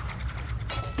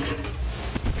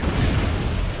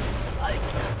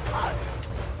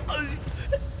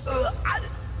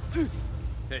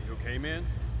 Hey, you okay, man?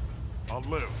 I'll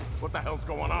live. What the hell's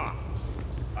going on?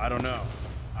 I don't know.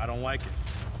 I don't like it.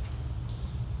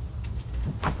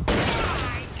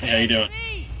 Hey, how you doing?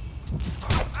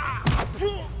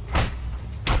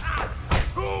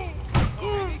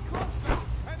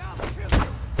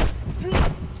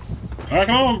 Alright,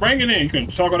 come on, bring it in. You can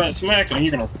talk all that smack and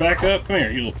you're gonna back up. Come here,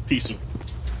 you little piece of...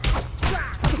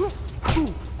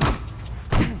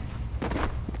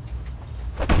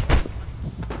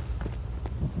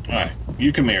 Alright,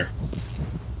 you come here.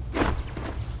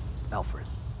 Alfred,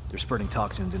 they're spreading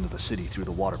toxins into the city through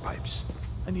the water pipes.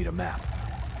 I need a map.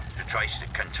 To trace the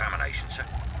contamination, sir?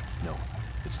 No,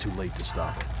 it's too late to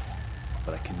stop it.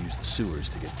 But I can use the sewers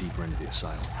to get deeper into the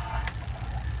asylum.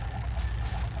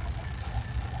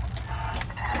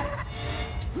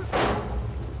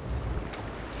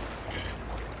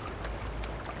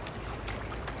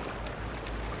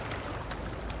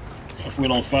 If we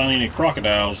don't find any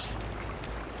crocodiles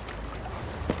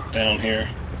down here.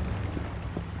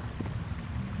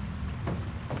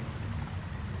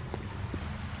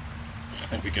 I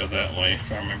think we go that way,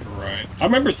 if I remember right. I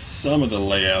remember some of the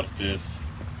layout of this.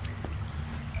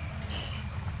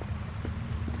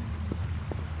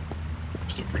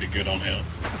 Still pretty good on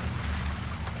health.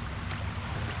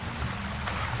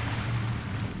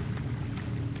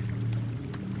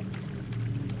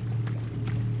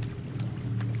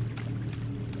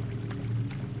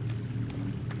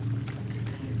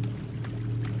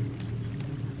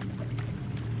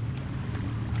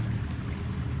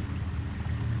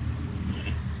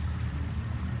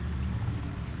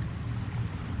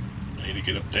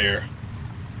 Get up there.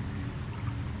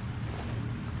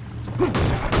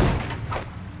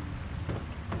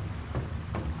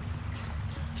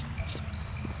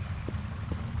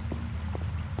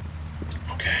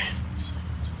 Okay. So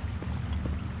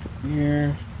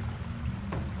here.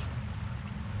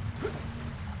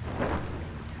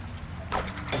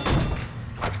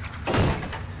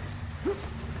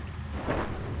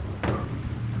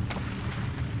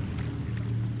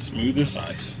 Smooth as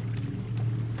ice.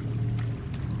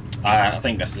 I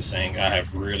think that's the saying. I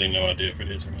have really no idea if it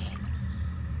is or not.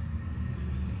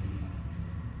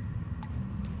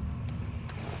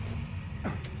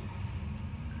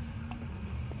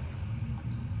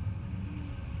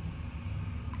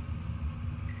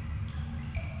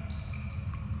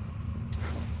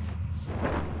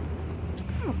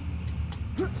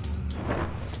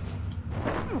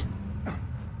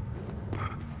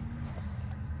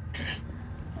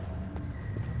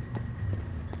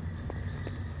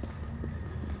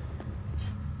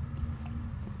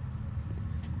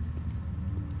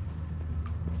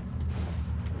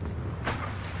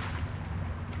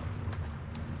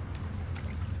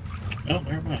 Oh,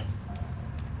 never mind.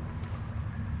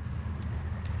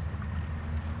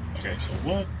 Okay, so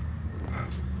what?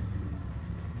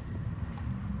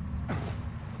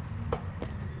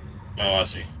 Oh, I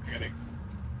see. I got it.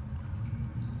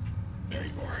 There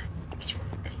you are. That's where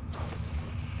we go.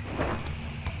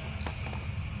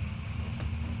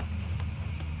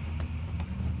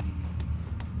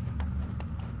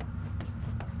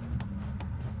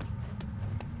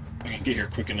 If I can get here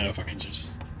quick enough, I can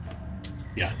just...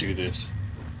 yeah, do this.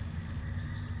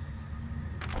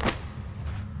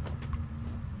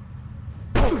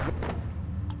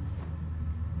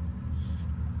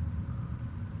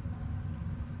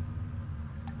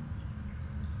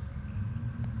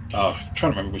 I'm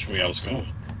trying to remember which way I was going.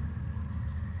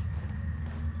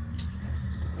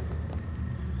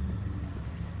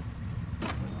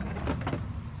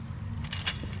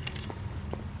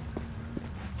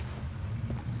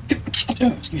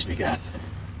 Excuse me, guy.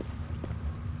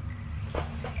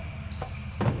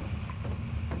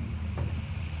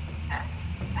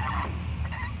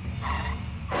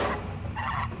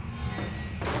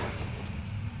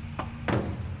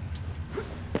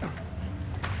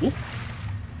 Whoop.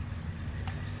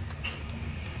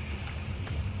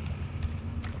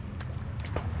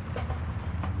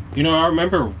 You know, I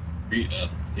remember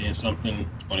seeing something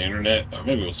on the internet, or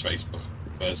maybe it was Facebook,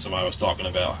 but somebody was talking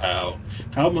about how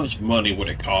much money would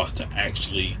it cost to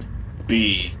actually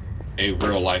be a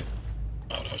real life,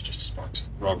 oh, that was just a Sparks,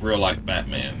 real life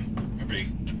Batman.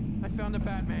 Remember I found a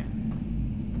Batman.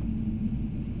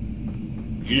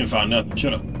 You didn't find nothing,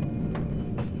 shut up.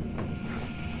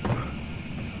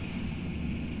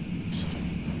 So,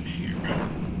 here.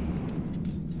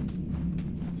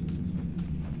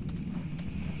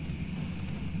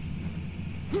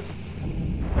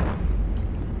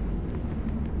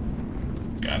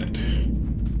 Got it.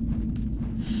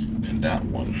 And that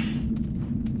one.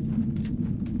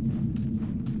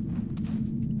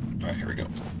 All right, here we go.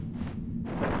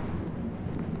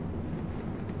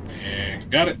 And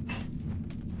got it.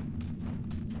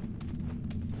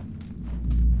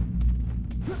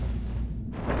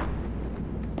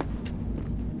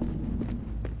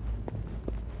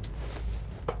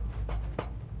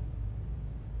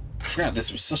 I forgot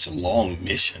this was such a long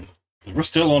mission. We're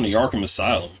still on the Arkham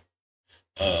Asylum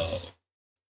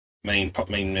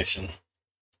main mission.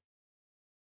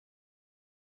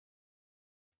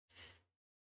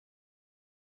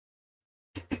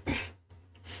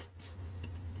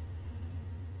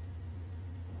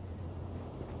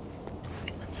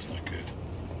 That's not good.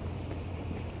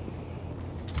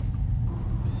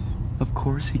 Of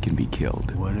course he can be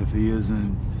killed. What if he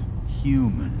isn't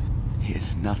human? He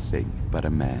is nothing but a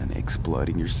man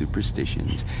exploiting your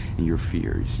superstitions and your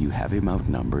fears. You have him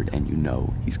outnumbered and you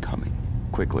know he's coming.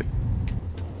 Quickly.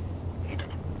 I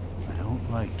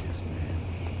don't like this, man.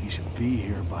 He should be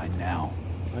here by now.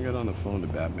 I got on the phone to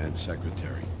Batman's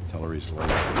secretary. Tell her he's late.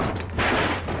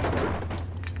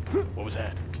 What was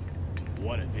that?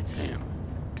 What if it's him?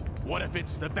 What if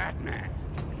it's the Batman?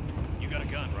 You got a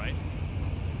gun, right?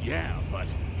 Yeah, but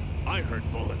I heard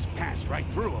bullets pass right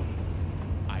through him.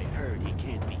 I heard he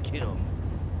can't be killed.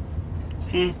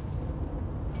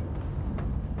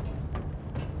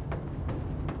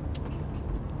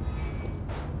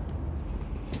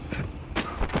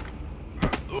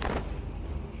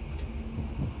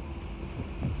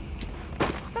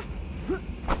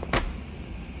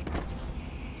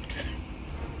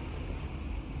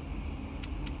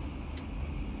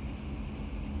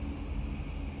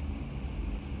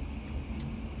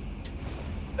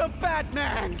 The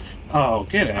Batman! Oh,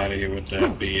 get out of here with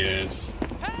that BS.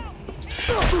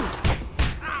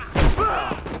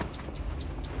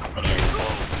 Whatever.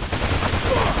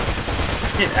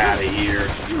 Get out of here.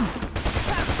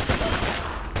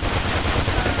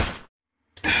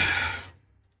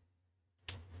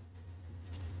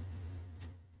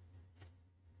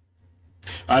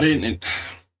 I didn't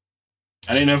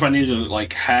know if I needed to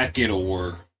like hack it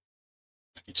or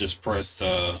I could just press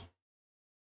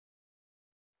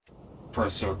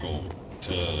circle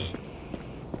to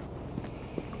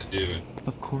do it.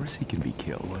 Of course he can be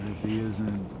killed. What if he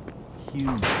isn't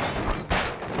human?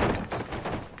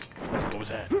 What was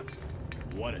that?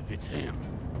 What if it's him?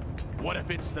 What if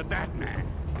it's the Batman?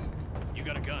 You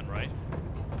got a gun, right?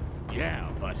 Yeah,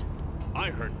 but I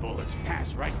heard bullets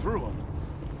pass right through him.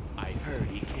 I heard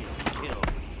he can't be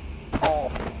killed.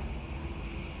 Oh.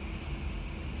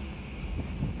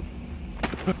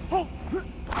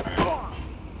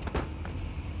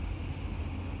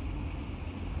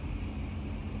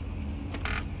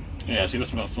 Yeah, see,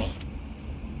 that's what I thought.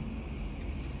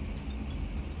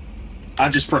 I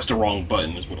just pressed the wrong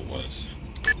button, is what it was.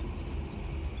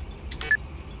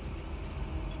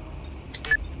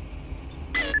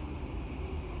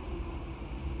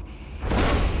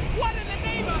 What in the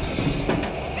name of...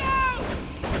 No!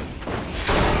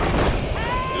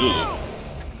 Ugh.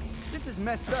 This is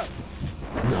messed up.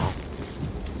 No.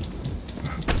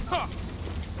 Huh.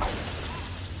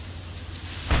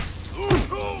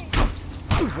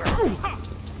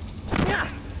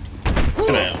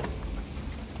 Sit down.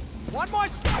 One more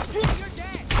step, you're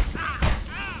dead.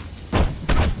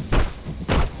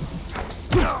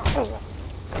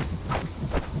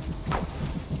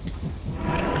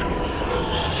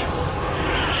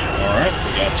 Alright,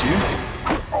 we got you.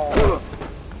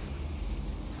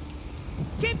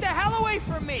 Get the hell away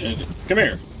from me! Come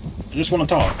here. I just want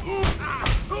to talk.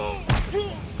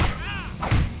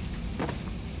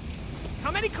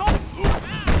 How many calls?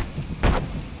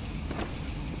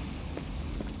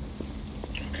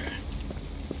 Okay.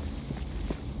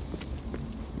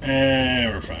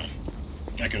 And we're fine.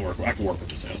 I can work with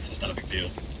this elf. It's not a big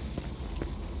deal.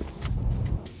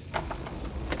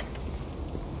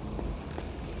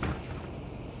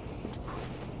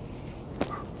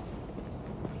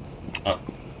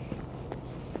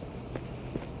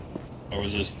 Or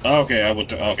was this? Oh, okay, I went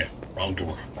to. Okay, wrong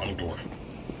door. Wrong door.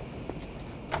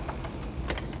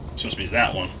 Supposed to be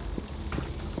that one.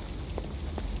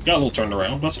 Got a little turned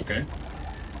around. That's okay.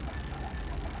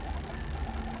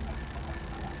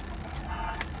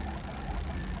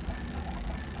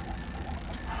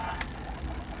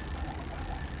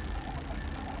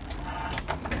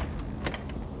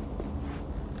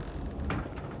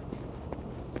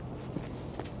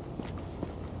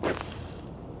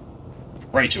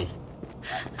 Rachel.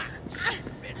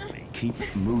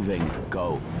 Keep moving.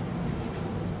 Go.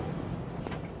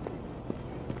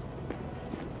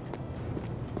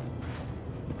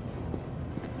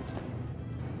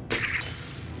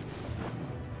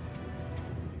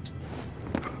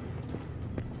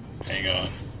 Hang on.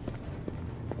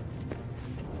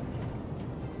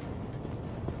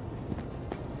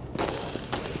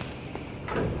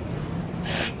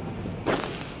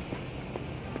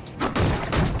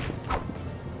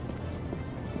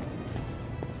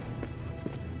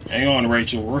 Hang on,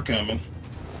 Rachel, we're coming.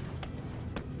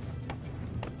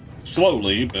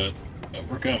 Slowly, but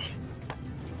we're coming.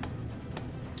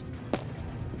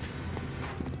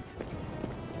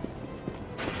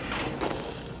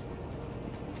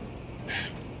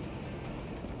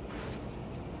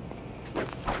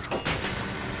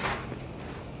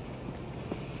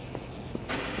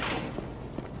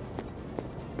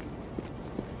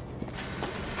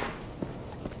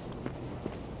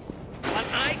 But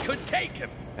I could take him.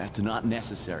 That's not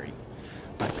necessary.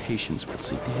 My patience will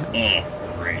see to him. Oh,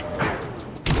 great.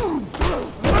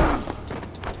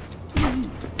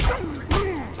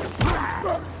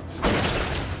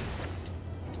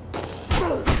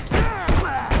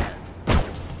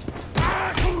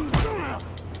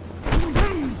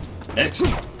 Next.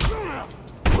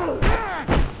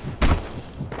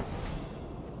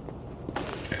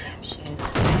 Okay, so.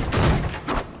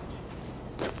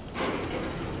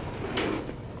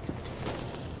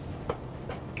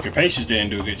 Your patience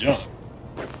didn't do a good job.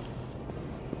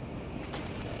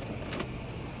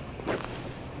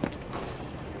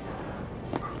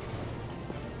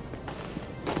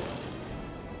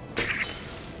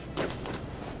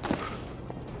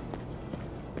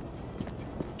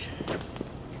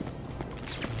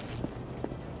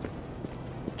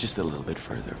 Just a little bit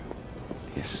further.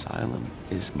 The asylum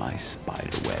is my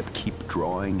spider web. Keep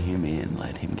drawing him in.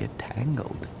 Let him get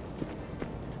tangled.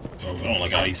 Oh, I don't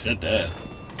like how he said that.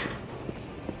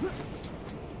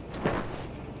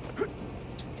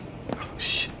 Oh,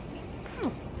 shit.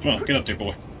 Come on, get up there,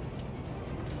 boy.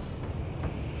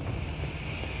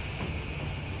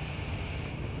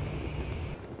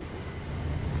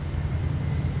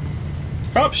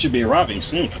 Cops should be arriving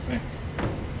soon, I think.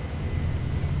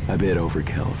 A bit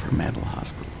overkill for a mental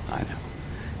hospital, I know.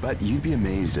 But you'd be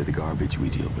amazed at the garbage we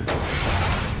deal with.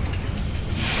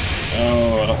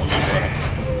 Oh, I don't remember that.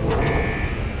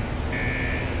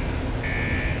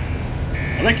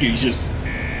 I think you just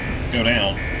go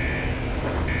down.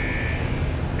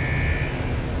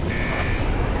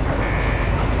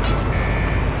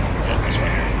 Yeah, it's this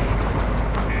right here.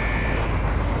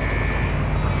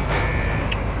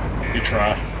 Good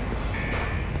try.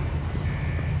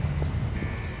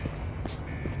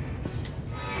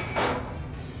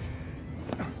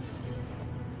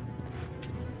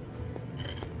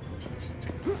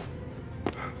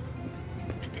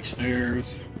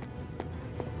 Stairs.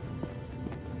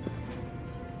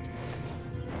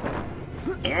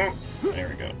 Oh, there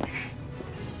we go.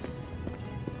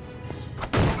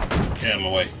 Get out of my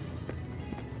way.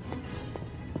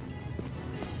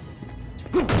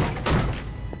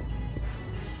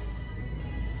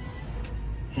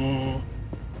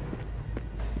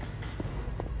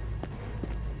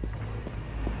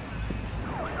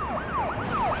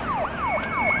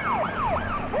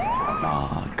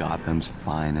 Gotham's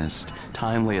finest,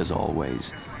 timely as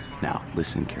always. Now,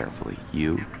 listen carefully.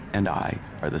 You and I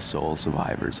are the sole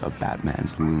survivors of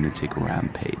Batman's lunatic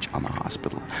rampage on the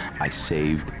hospital. I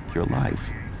saved your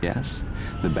life, yes?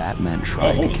 The Batman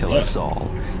tried to kill us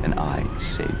all, and I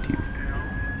saved you.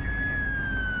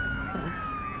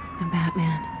 I'm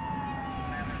Batman.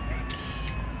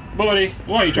 Buddy,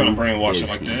 why are you trying to brainwash him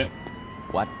like that?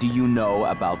 What do you know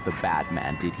about the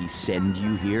Batman? Did he send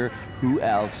you here? Who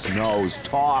else knows?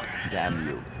 Talk, damn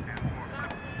you.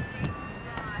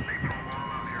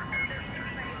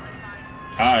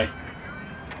 Hi.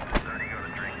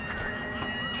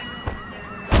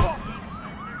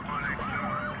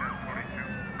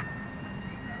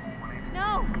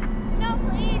 No! No,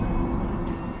 please!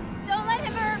 Don't let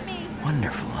him hurt me!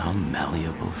 Wonderful how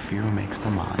malleable fear makes the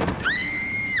mind.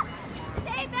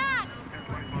 Stay back!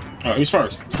 Oh, who's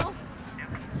first? No!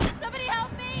 Somebody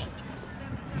help me!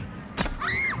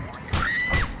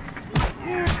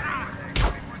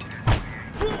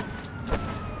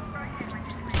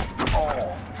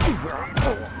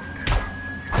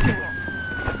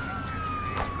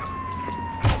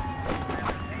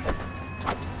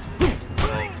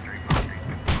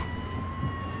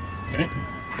 Okay.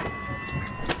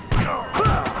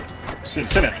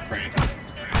 Sit at the crane.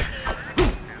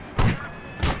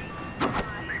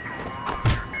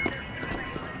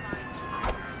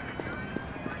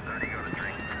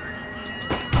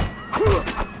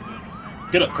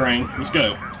 Get up, Crane. Let's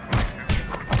go.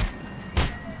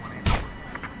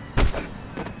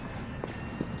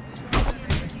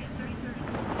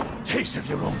 Taste of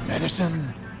your own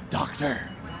medicine, Doctor.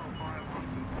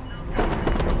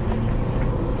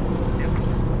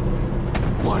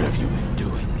 What have you been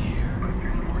doing here?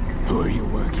 Who are you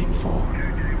working for?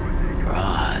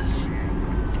 Ra's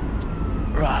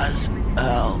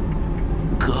al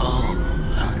Ghul.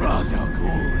 Ra's al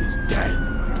Ghul is dead.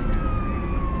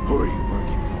 Who are you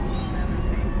working for?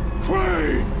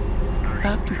 Crane!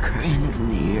 Dr. Crane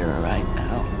isn't here right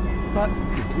now, but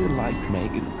if you'd like to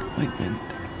make an appointment...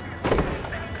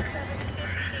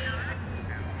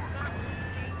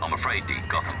 I'm afraid the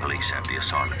Gotham police have the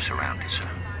asylum surrounded, sir.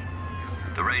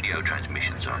 The radio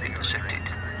transmissions are intercepted.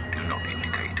 Do not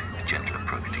indicate a gentle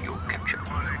approach to your capture.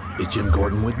 Is Jim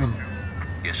Gordon with them?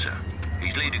 Yes, sir.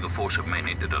 He's leading a force of men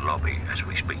into the lobby as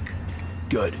we speak.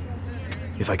 Good.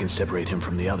 If I can separate him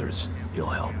from the others, he'll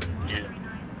help. Yeah.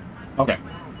 Okay.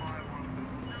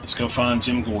 Let's go find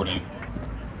Jim Gordon.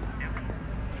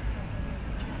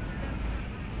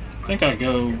 I think I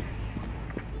go...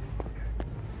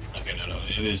 Okay, no,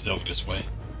 it is over this way.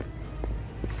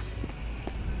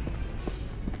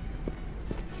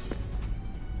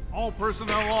 All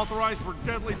personnel authorized for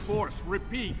deadly force.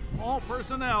 Repeat, all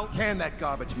personnel... Can that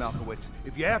garbage, Malkowitz.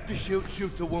 If you have to shoot,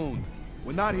 shoot to wound.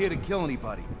 We're not here to kill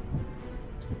anybody.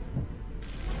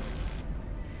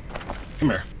 Come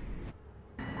here.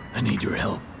 I need your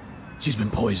help. She's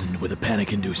been poisoned with a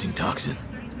panic-inducing toxin.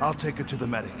 I'll take her to the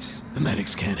medics. The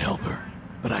medics can't help her,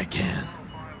 but I can.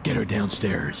 Get her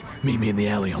downstairs. Meet me in the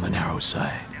alley on the narrow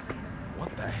side.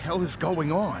 What the hell is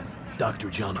going on?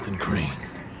 Dr. Jonathan Crane.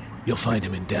 You'll find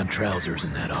him in damp trousers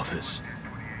in that office.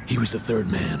 He was the third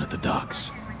man at the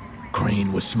docks.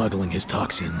 Crane was smuggling his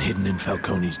toxin hidden in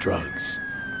Falcone's drugs,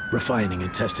 refining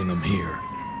and testing them here,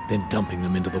 then dumping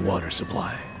them into the water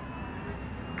supply.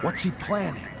 What's he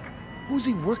planning? Who's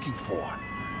he working for?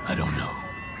 I don't know.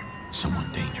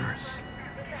 Someone dangerous.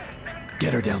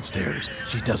 Get her downstairs.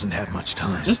 She doesn't have much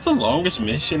time. Is this the longest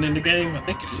mission in the game? I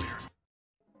think it is.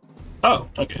 Oh,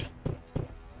 okay.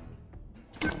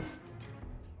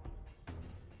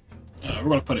 We're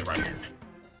gonna put it right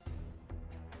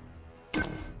here.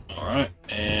 Alright,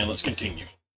 and let's continue.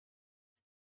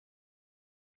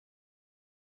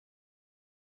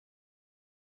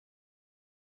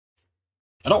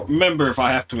 I don't remember if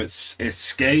I have to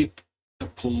escape the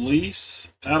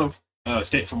police out of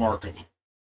escape from Arkham.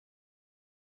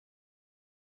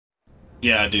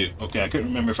 Yeah, I do. Okay, I couldn't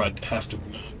remember if I have to.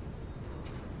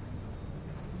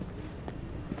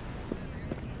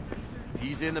 If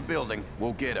he's in the building,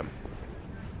 we'll get him.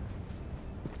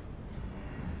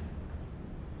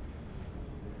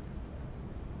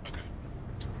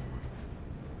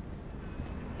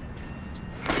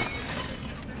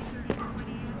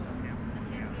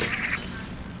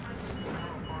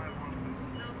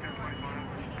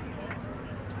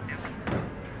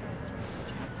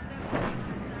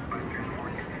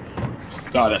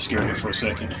 God, that scared me for a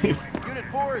second. Unit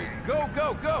 4 is go,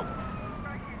 go, go!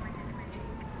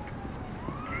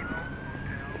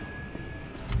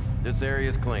 This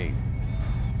area's clean.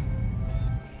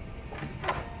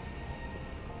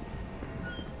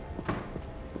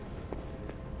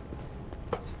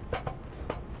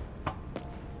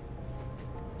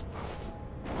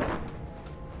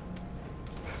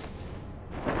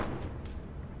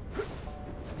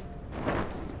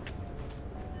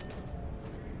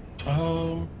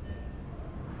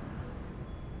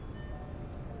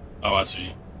 Oh, I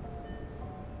see.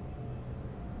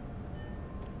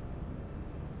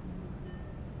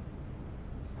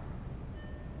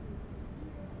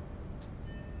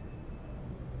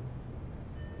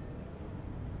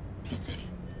 Okay.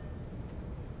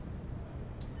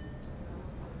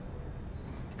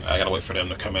 I gotta wait for them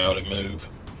to come out and move.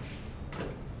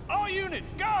 All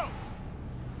units, go!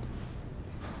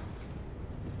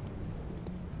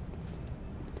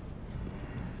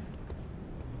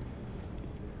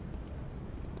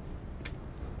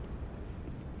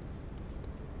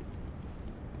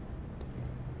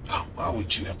 Oh, why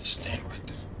would you have to stand right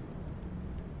there?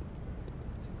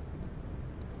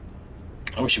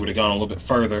 I wish you would have gone a little bit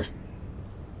further.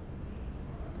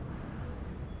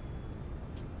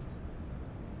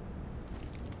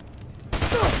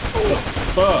 Oh,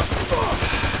 fuck.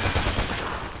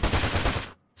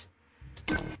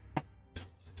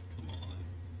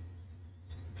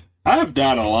 I've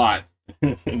done a lot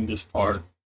in this part.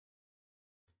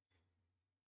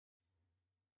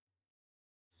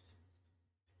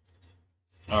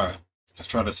 Alright, let's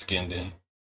try this again then.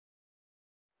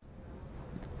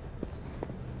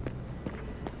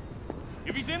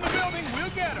 If he's in the building, we'll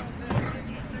get him.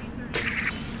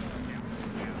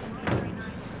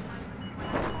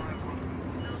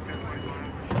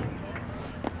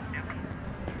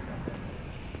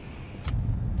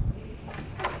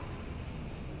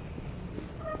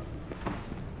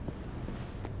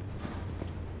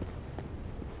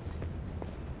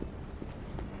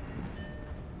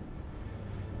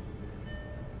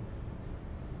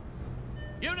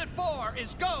 Unit 4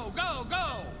 is go, go,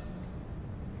 go!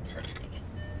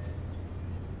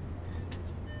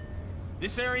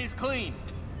 This area is clean.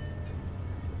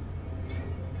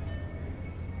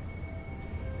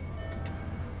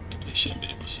 They shouldn't be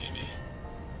able to see me.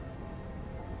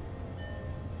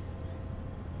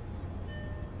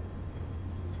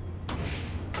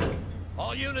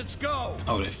 All units go!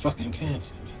 Oh, they fucking can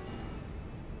see me.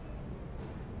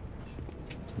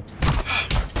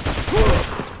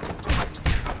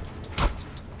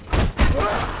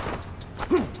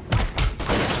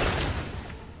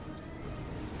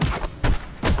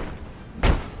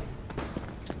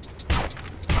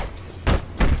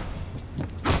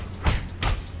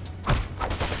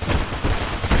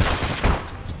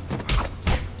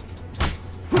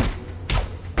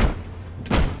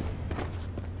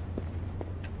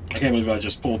 I can't believe I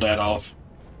just pulled that off.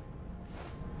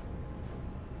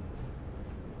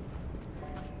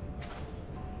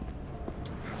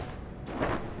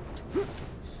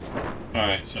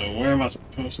 Alright, so where am I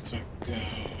supposed to go?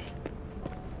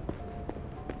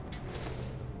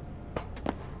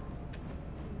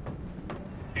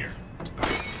 Here.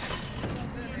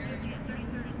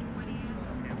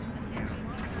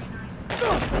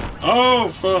 Oh,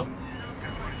 fuck.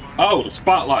 Oh, the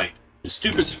spotlight. The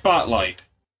stupid spotlight.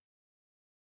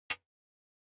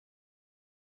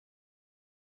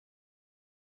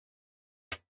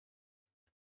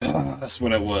 That's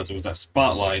what it was. It was that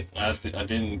spotlight. I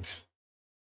didn't.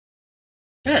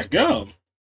 There it go.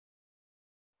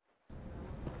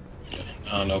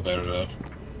 I don't know better though.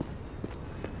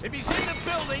 If he's in the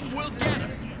building, we'll get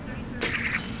him.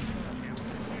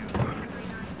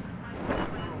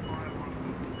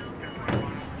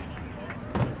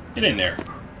 Get in there.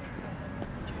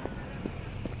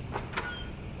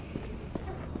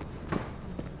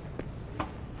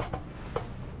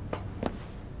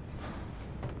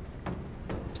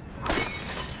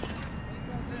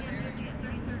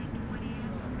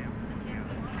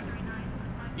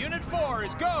 Unit 4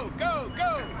 is go, go,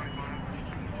 go!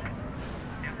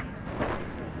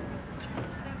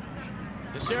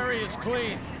 This area is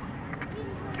clean.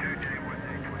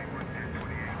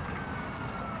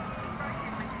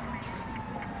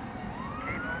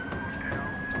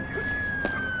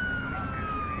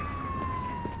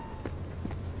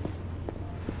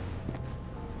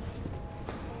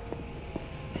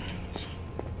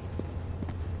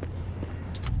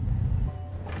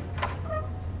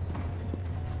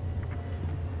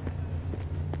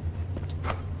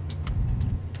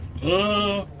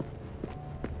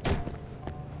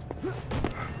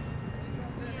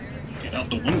 Get out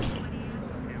the window.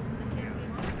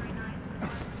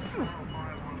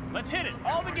 Let's hit it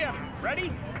all together.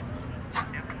 Ready?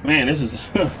 Man, this is.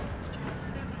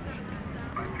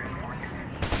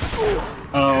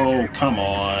 Oh, come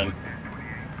on.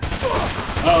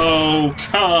 Oh,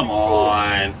 come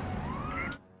on.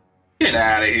 Get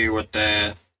out of here with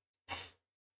that.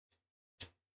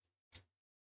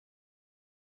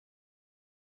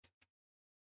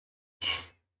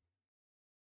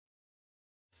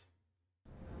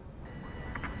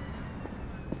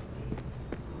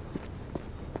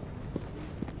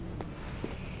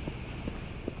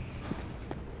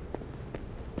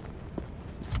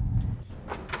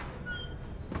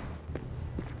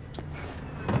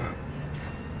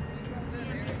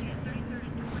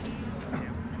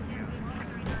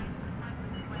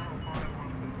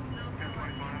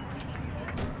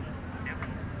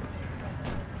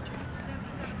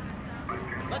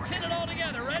 Let's hit it all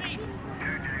together. Ready?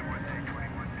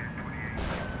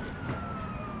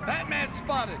 Batman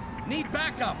spotted. Need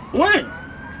backup. When?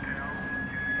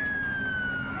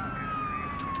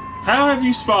 How have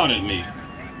you spotted me?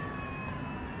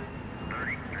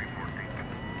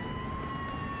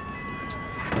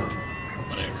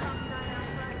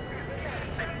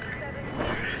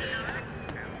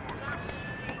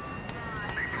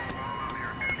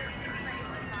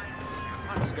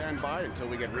 Stand by until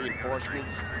we get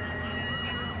reinforcements.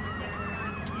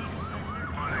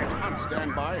 On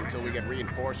standby until we get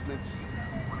reinforcements.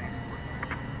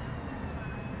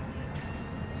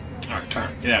 Alright, turn.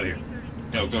 Get out of here.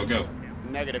 Go, go, go.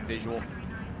 Negative visual.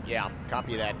 Yeah,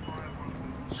 copy that.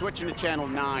 Switching to channel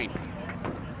 9.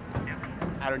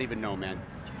 I don't even know, man.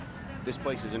 This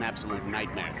place is an absolute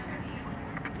nightmare.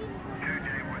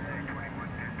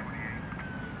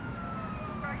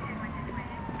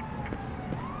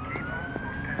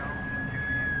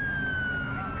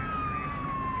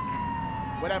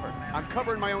 Whatever. I'm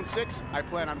covering my own 6. I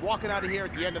plan on walking out of here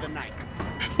at the end of the night.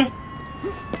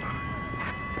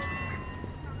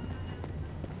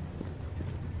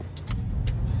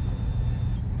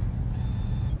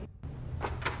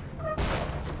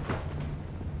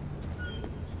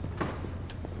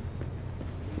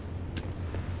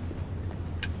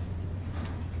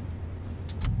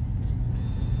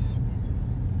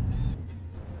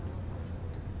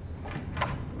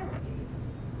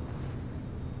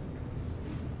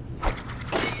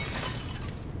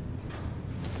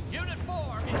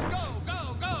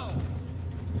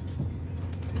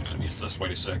 Let's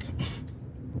wait a second.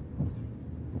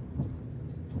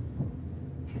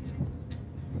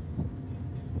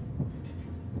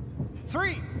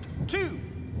 Three, 2,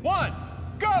 1,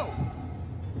 go!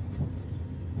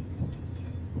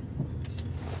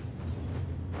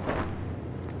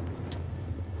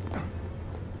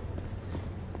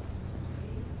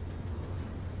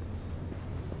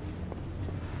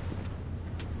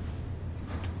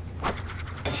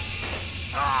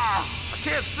 Ah! I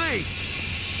can't see!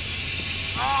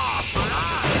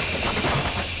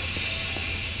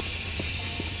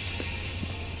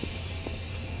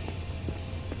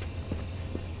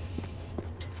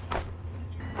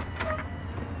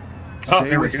 Oh,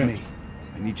 here we go. Me.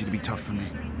 I need you to be tough for me.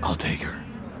 I'll take her.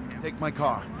 Take my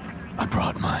car. I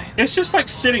brought mine. It's just like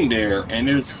sitting there and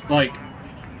there's like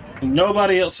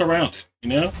nobody else around it, you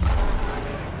know?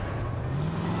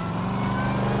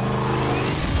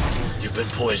 You've been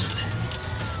poisoned.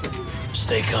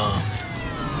 Stay calm.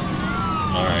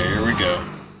 Alright, here we go.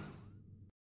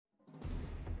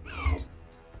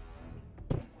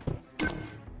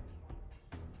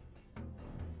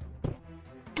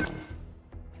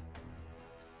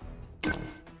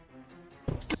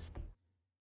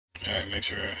 Alright, make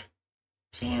sure.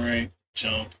 Accelerate,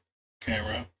 jump,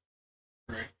 camera,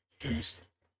 brake, boost,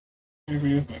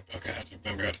 review. Okay, I have to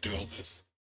remember how to do all this.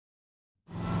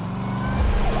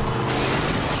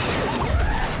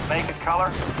 Make a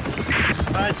color.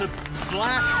 I said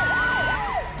black.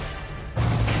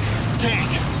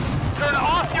 Tank, turn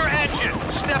off your engine.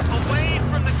 Step away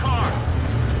from the car.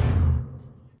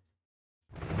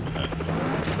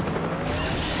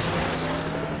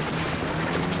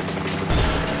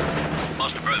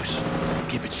 Master Bruce.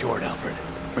 Keep it short, Alfred.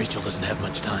 Rachel doesn't have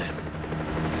much time.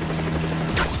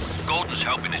 Gordon's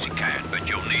helping as he can, but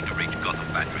you'll need to reach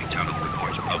Gotham Battery Tunnel before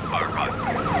it's blocked by a rifle.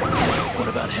 What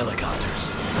about helicopters?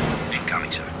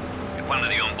 Incoming, sir. If one of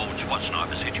the onboard SWAT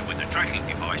snipers hit you with the tracking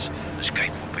device,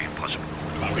 escape will be impossible.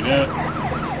 Copy that.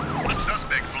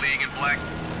 Suspect fleeing in black.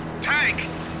 Tank!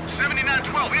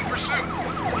 7912 in pursuit.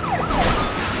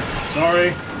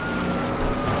 Sorry.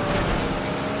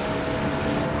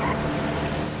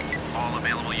 All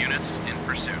available units in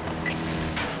pursuit.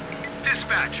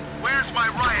 Dispatch, where's my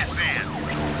riot van?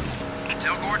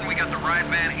 Tell Gordon we got the riot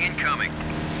van incoming.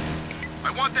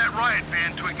 I want that riot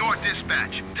van to ignore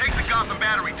dispatch. Take the Gotham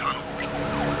Battery Tunnel.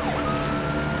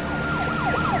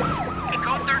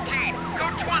 Code 13,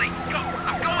 code 20, go!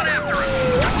 I'm going after him!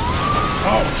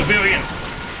 Oh, civilian!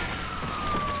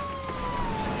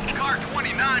 Car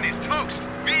 29 is toast.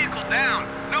 Vehicle down.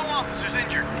 No officers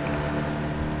injured.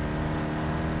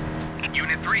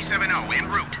 Unit 370 en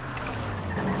route.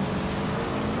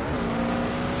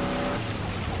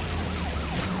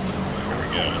 There we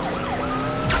go. Let's see.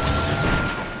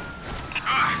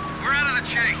 We're out of the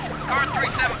chase. Car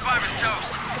 375 is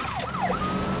toast.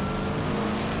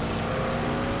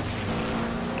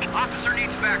 Officer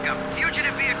needs backup.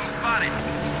 Fugitive vehicle spotted.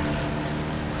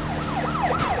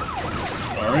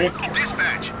 Alright.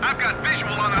 Dispatch, I've got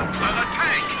visual on a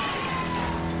tank.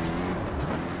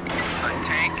 A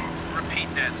tank? Repeat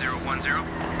that, 010.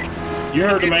 You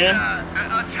heard the It's, man.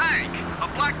 A tank. A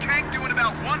black tank doing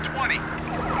about 120.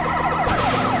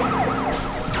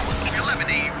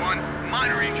 1181.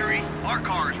 Minor injury. Our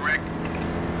car is wrecked.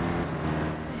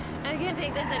 I can't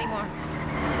take this anymore.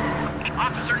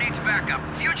 Officer needs backup.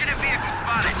 Fugitive vehicle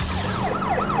spotted.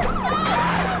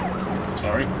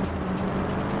 Sorry.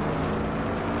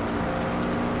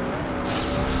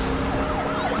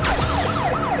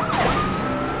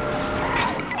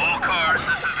 All cars,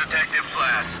 this is Detective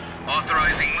Flass.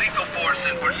 Authorizing lethal force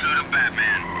in pursuit of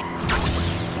Batman.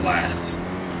 Flass.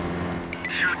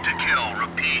 Shoot to kill.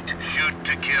 Repeat. Shoot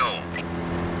to kill.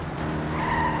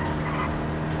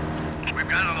 We've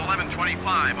got an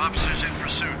 1125. Officers in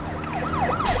pursuit.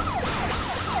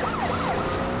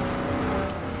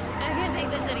 I can't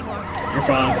take this anymore. You're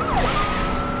fine.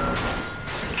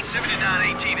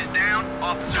 7918 is down.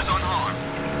 Officers unharmed.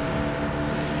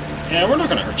 Yeah, we're not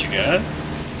gonna hurt you guys.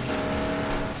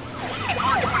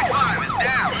 Car 25 is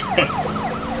down.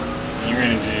 You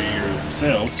ran into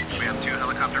yourselves. We have 2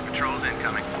 helicopter patrols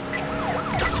incoming.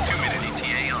 2-minute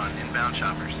ETA on inbound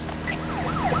choppers.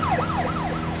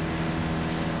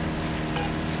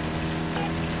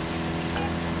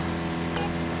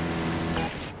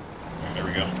 There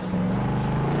we go.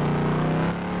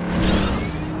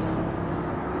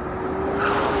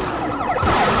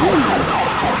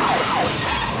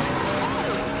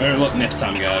 Better luck next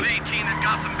time, guys. 18 at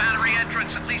Gotham Battery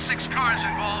entrance. At least 6 cars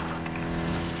involved.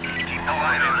 Keep the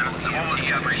light on them. Almost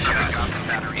got my shot. Gotham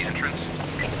Battery entrance.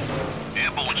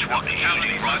 Airborne SWAT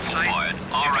using rifle-fired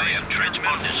RAF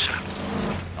transponders.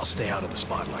 I'll stay out of the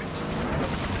spotlights.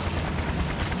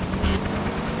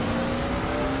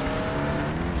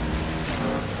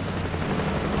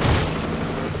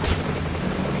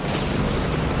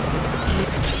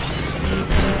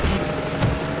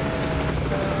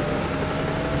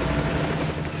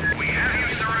 We have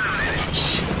you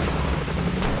surrounded.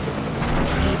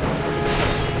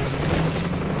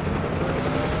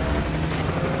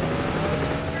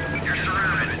 You're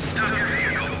surrounded. Stop your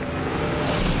vehicle.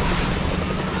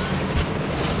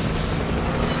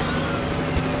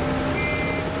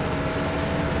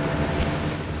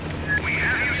 We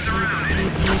have you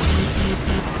surrounded.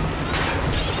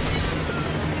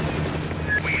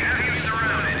 We have you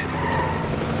surrounded.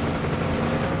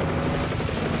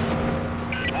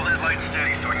 Hold that light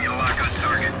steady so I can get a lock on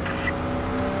target.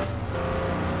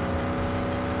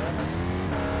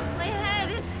 My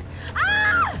head is...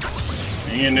 Ah!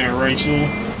 Hang in there, Rachel.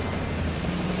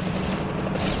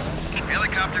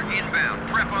 Helicopter inbound.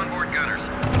 Prep on board gunners.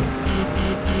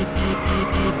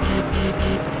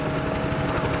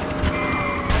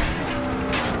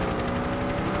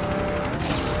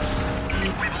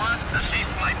 We've lost the safe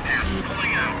flight path.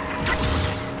 Pulling out.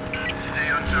 Stay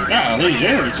on target. Golly,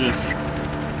 there it's just.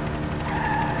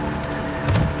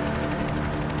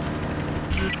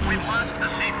 We've lost the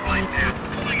safe flight path.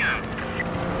 Pulling out.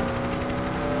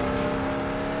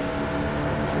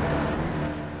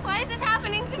 Why is this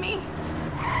happening to me?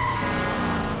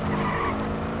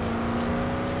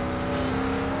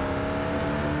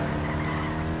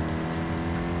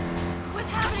 What's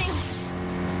happening?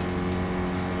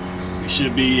 We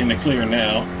should be in the clear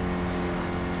now.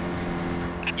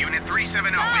 Unit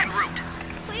 370 en route.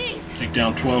 Please. Take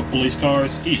down 12 police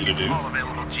cars. Easy to do. All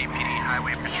available GPD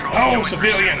highway patrol. Oh, Joint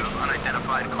civilian. pursuit of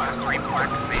Unidentified Class 3 black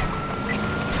vehicle.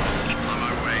 On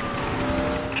my way.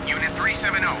 Unit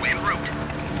 370 en route.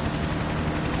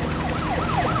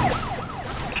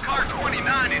 Car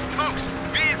 29 is toast.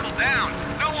 Vehicle down.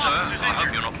 No officers Sir, I hope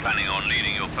injured. you're not planning on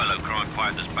leading your fellow crime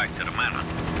fighters back to the manor.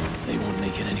 They won't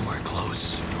make it anywhere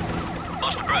close.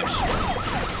 Master Gross.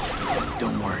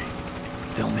 Don't worry.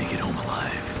 They'll make it home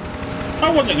alive. I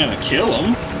wasn't gonna kill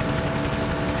him.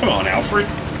 Come on, Alfred.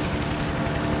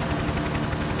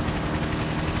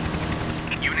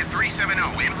 Unit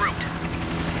 370 en route.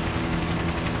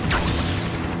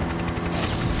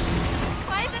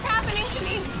 Why is this happening to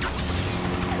me?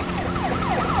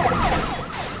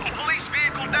 Police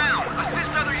vehicle down.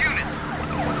 Assist other units.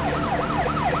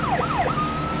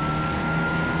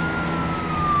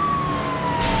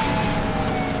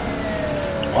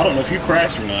 I don't know if you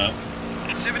crashed or not.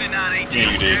 7918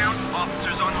 Yeah, you did. down.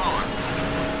 Officers unharmed.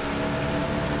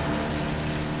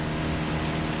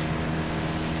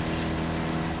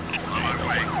 On my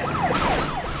way.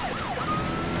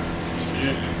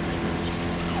 Shit.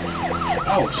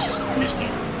 Oh, missed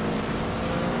him.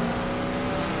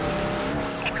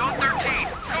 Go 13.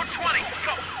 Go 20.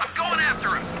 Go. I'm going after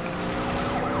him.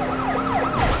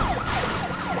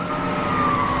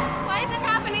 Why is this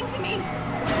happening to me?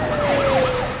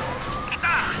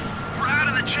 We're out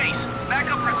of the chase.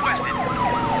 Backup requested.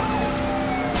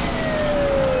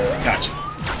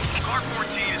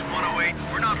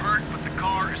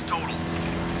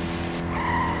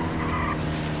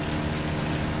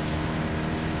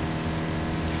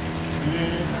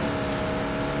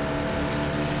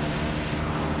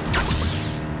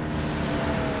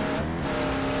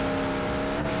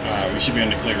 should be in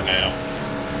the clear now.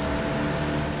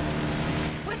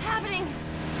 What's happening?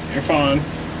 You're fine.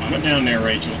 Calm it down there,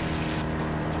 Rachel.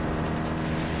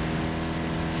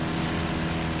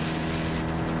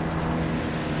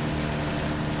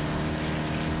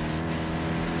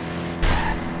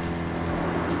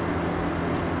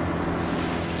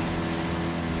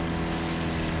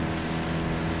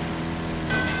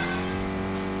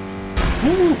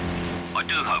 I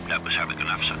do hope that was having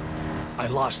enough, sir. I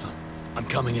lost them. I'm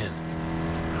coming in.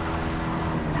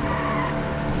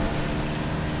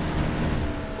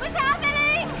 What's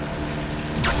happening?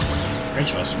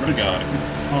 Rachel, I swear to God, if you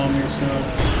calm yourself.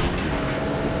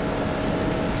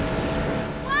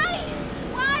 Why?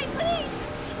 Why, please?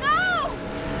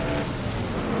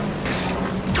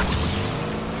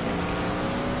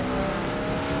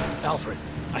 No! Alfred,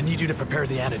 I need you to prepare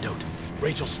the antidote.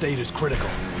 Rachel's state is critical.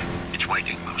 It's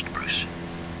waiting, Master Bruce.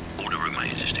 All that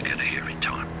remains is to get her here in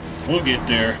time. We'll get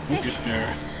there. We'll get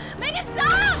there. Make it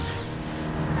stop!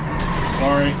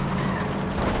 Sorry.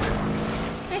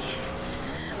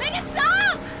 Make it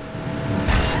stop!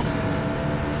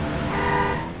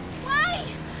 Why?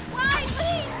 Why,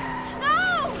 please? No!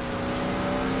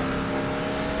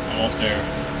 Almost there.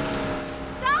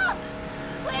 Stop!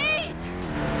 Please!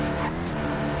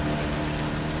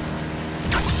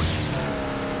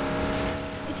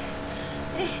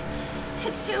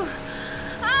 It's too...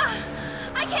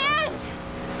 I can't!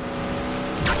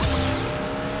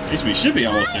 At least we should be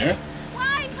almost there.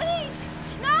 Why, please?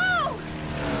 No!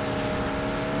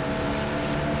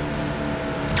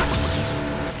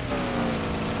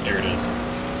 There it is.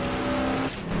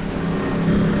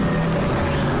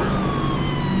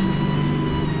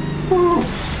 Whew.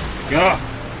 God,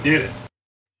 did it.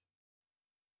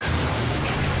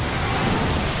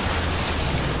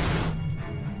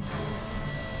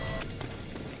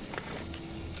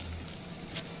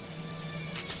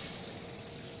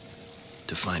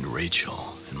 To find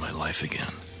Rachel in my life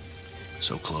again.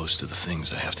 So close to the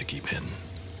things I have to keep hidden.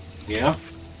 Yeah.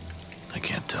 I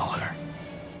can't tell her.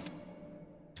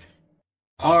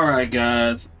 Alright,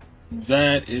 guys.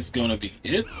 That is going to be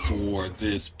it for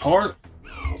this part.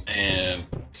 And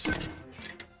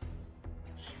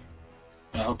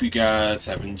I hope you guys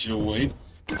have enjoyed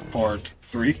part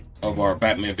 3 of our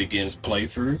Batman Begins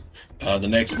playthrough. The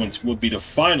next one will be the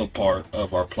final part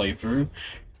of our playthrough.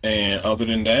 And other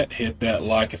than that, hit that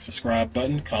like and subscribe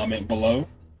button, comment below,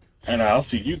 and I'll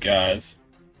see you guys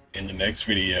in the next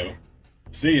video.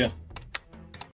 See ya.